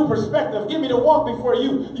me a new perspective. Give me to walk before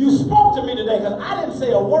you. You spoke to me today, because I didn't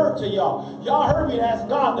say a word to y'all. Y'all heard me ask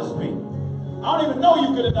God to speak. I don't even know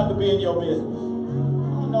you good enough to be in your business. I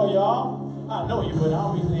don't know y'all. I know you, but I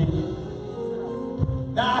don't be seeing you.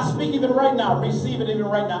 Now I speak even right now. Receive it even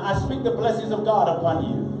right now. I speak the blessings of God upon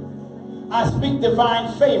you. I speak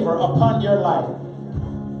divine favor upon your life.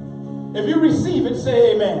 If you receive it,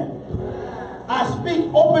 say amen. I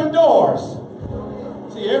speak open doors.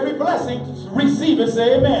 See, every blessing, receive it,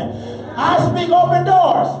 say amen. I speak open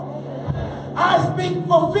doors. I speak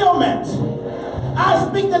fulfillment. I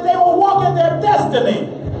speak that they will walk in their destiny.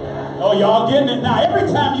 Oh, y'all getting it now.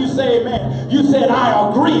 Every time you say amen, you said, I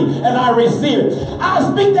agree and I receive it. I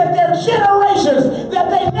speak that their generations that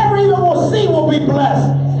they never even will see will be blessed.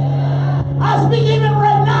 I speak even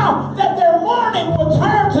right now that their mourning will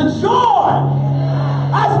turn to joy.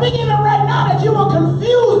 I speak even right now that you will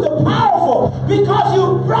confuse the powerful because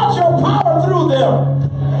you brought your power through them.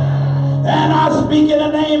 And I speak in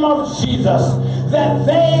the name of Jesus that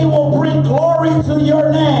they will bring glory to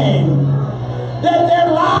your name. That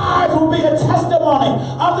their lives will be a testimony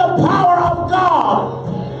of the power of God.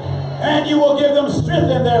 And you will give them strength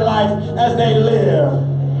in their life as they live.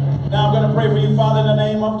 Now I'm going to pray for you, Father, in the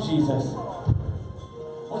name of Jesus.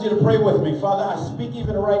 I want you to pray with me. Father, I speak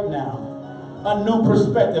even right now a new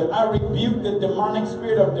perspective. I rebuke the demonic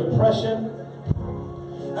spirit of depression.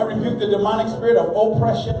 I rebuke the demonic spirit of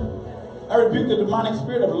oppression. I rebuke the demonic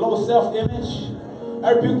spirit of low self-image.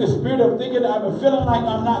 I rebuke the spirit of thinking I'm feeling like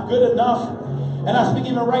I'm not good enough. And I speak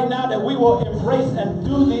even right now that we will embrace and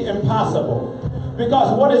do the impossible.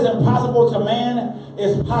 Because what is impossible to man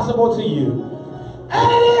is possible to you.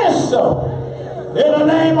 And it is so. In the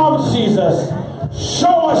name of Jesus,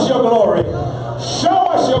 show us your glory. Show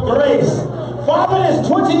us your grace. Father, it's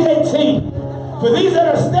 2018. For these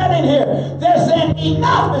that are standing here, they're saying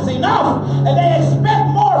enough is enough. And they expect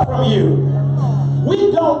more from you.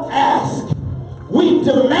 We don't ask. We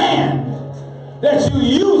demand that you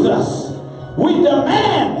use us. We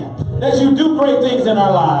demand that you do great things in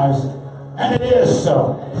our lives. And it is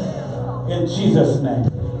so. In Jesus' name.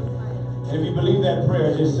 And if you believe that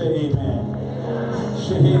prayer, just say amen.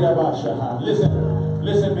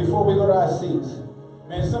 Listen, before we go to our seats,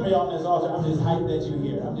 man, some of y'all on this altar, I'm just hyped that you're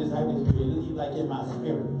here. I'm just hyped that you're here. You like in my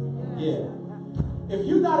spirit. Yeah. If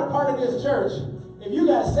you're not a part of this church, if you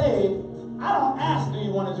got saved, I don't ask, do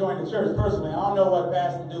you want to join the church personally? I don't know what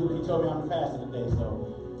pastor do, but he told me I'm the pastor today. So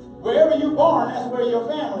wherever you're born, that's where your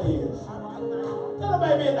family is. Little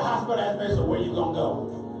baby at the hospital, that's me, so where you going to go?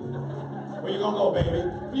 Where you going to go, baby?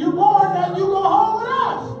 If you born, then you go home with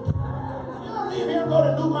us. You don't leave here and go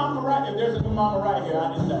to New Mama right. If there's a New Mama right here,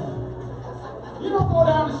 I didn't know. You don't go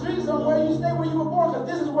down the street somewhere, you stay where you were born, because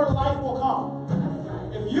this is where life will come.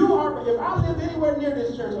 If I lived anywhere near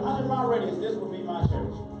this church, 100-mile radius, this would be my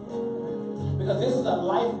church. Because this is a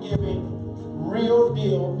life-giving, real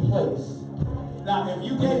deal place. Now, if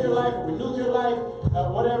you gave your life, renewed your life,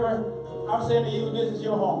 whatever, I'm saying to you, this is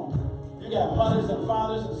your home. You got mothers and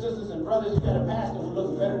fathers and sisters and brothers. You got a pastor who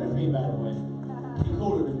looks better than me, by the way. He's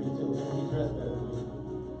cooler than me, too. He dressed better than me.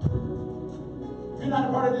 If you're not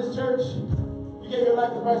a part of this church, you gave your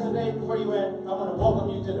life to Christ today, where you at, I want to welcome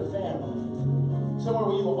you to the family.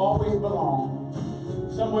 Somewhere where you will always belong.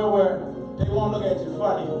 Somewhere where they won't look at you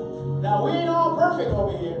funny. Now, we ain't all perfect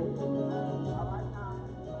over here.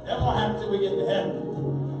 That won't happen till we get to heaven.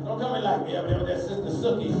 Don't come in like, yeah, but that Sister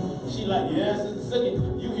Sookie. She like, yeah, Sister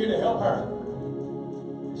Sookie, you here to help her.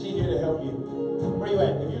 She here to help you. Where you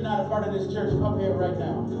at? If you're not a part of this church, up here right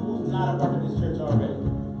now. Who's not a part of this church already?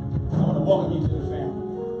 I want to welcome you to the family.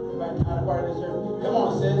 Anybody not a part of this church? Come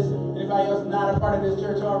on, sis. Anybody else not a part of this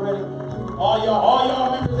church already? All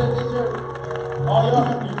y'all members at this church? All y'all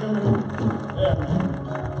members? You remember? Yeah, man.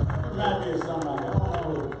 Remind me of somebody. I don't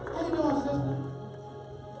know who. How you doing, sister?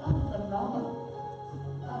 I'm phenomenal.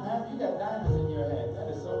 I'm happy you got diamonds in your head. That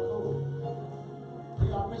is so cool. You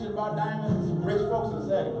know, I'm preaching about diamonds, rich folks in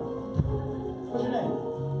Saginaw. What's your name?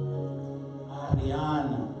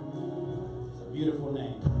 Ariana. It's a beautiful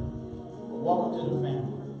name. Well, welcome to the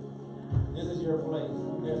family. This is your place.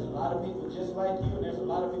 There's a lot of people just like you, and there's a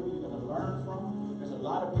lot of people you're going to learn from. There's a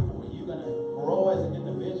lot of people where you're going to grow as an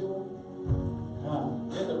individual.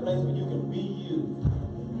 There's a place where you can be you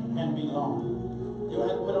and belong. You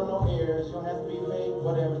don't have to put on no airs. You don't have to be fake,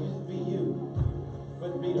 whatever. You just be you.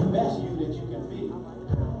 But be the best you that you can be.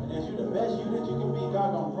 And as you're the best you that you can be,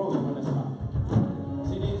 God going to grow you when it's time.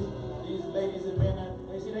 See, these ladies and men,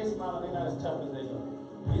 they smiling, they're not as tough as they look.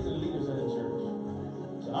 These are the leaders of the church.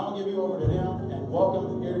 So I'm going to give you over to them and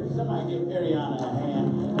welcome. Somebody give Ariana a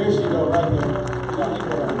hand. Here she go, right here. You don't need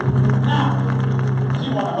her. Now,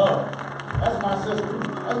 she want a hug. That's my sister.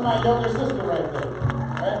 That's my younger sister right there.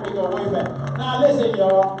 Right? We go way back. Now listen,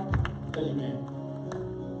 y'all. Tell you, man.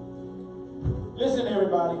 Listen,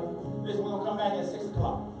 everybody. Listen, we're going to come back at 6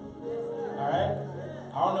 o'clock. All right?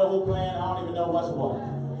 I don't know who playing. I don't even know what's what.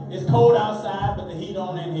 It's cold outside, but the heat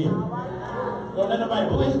on in here. Don't let nobody,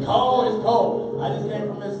 oh, it's cold, it's cold. I just came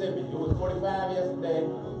from Mississippi. It was 45 yesterday.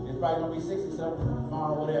 It's probably going to be 60-something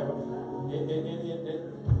tomorrow, whatever.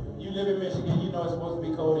 You live in Michigan, you know it's supposed to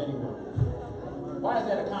be cold anyway. Why is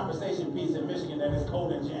that a conversation piece in Michigan that it's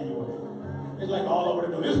cold in January? It's like all over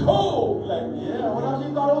the news. It's cold! Like, yeah, what else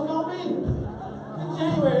you thought it was going to be? In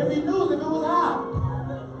January, it'd be news if it was hot.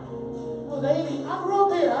 It was 80. I grew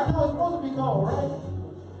up here. I know it's supposed to be cold, right?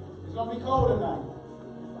 It's going to be cold tonight.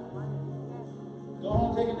 Go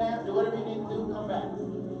home, take a nap, do whatever you need to do, come back.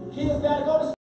 Kids got to go to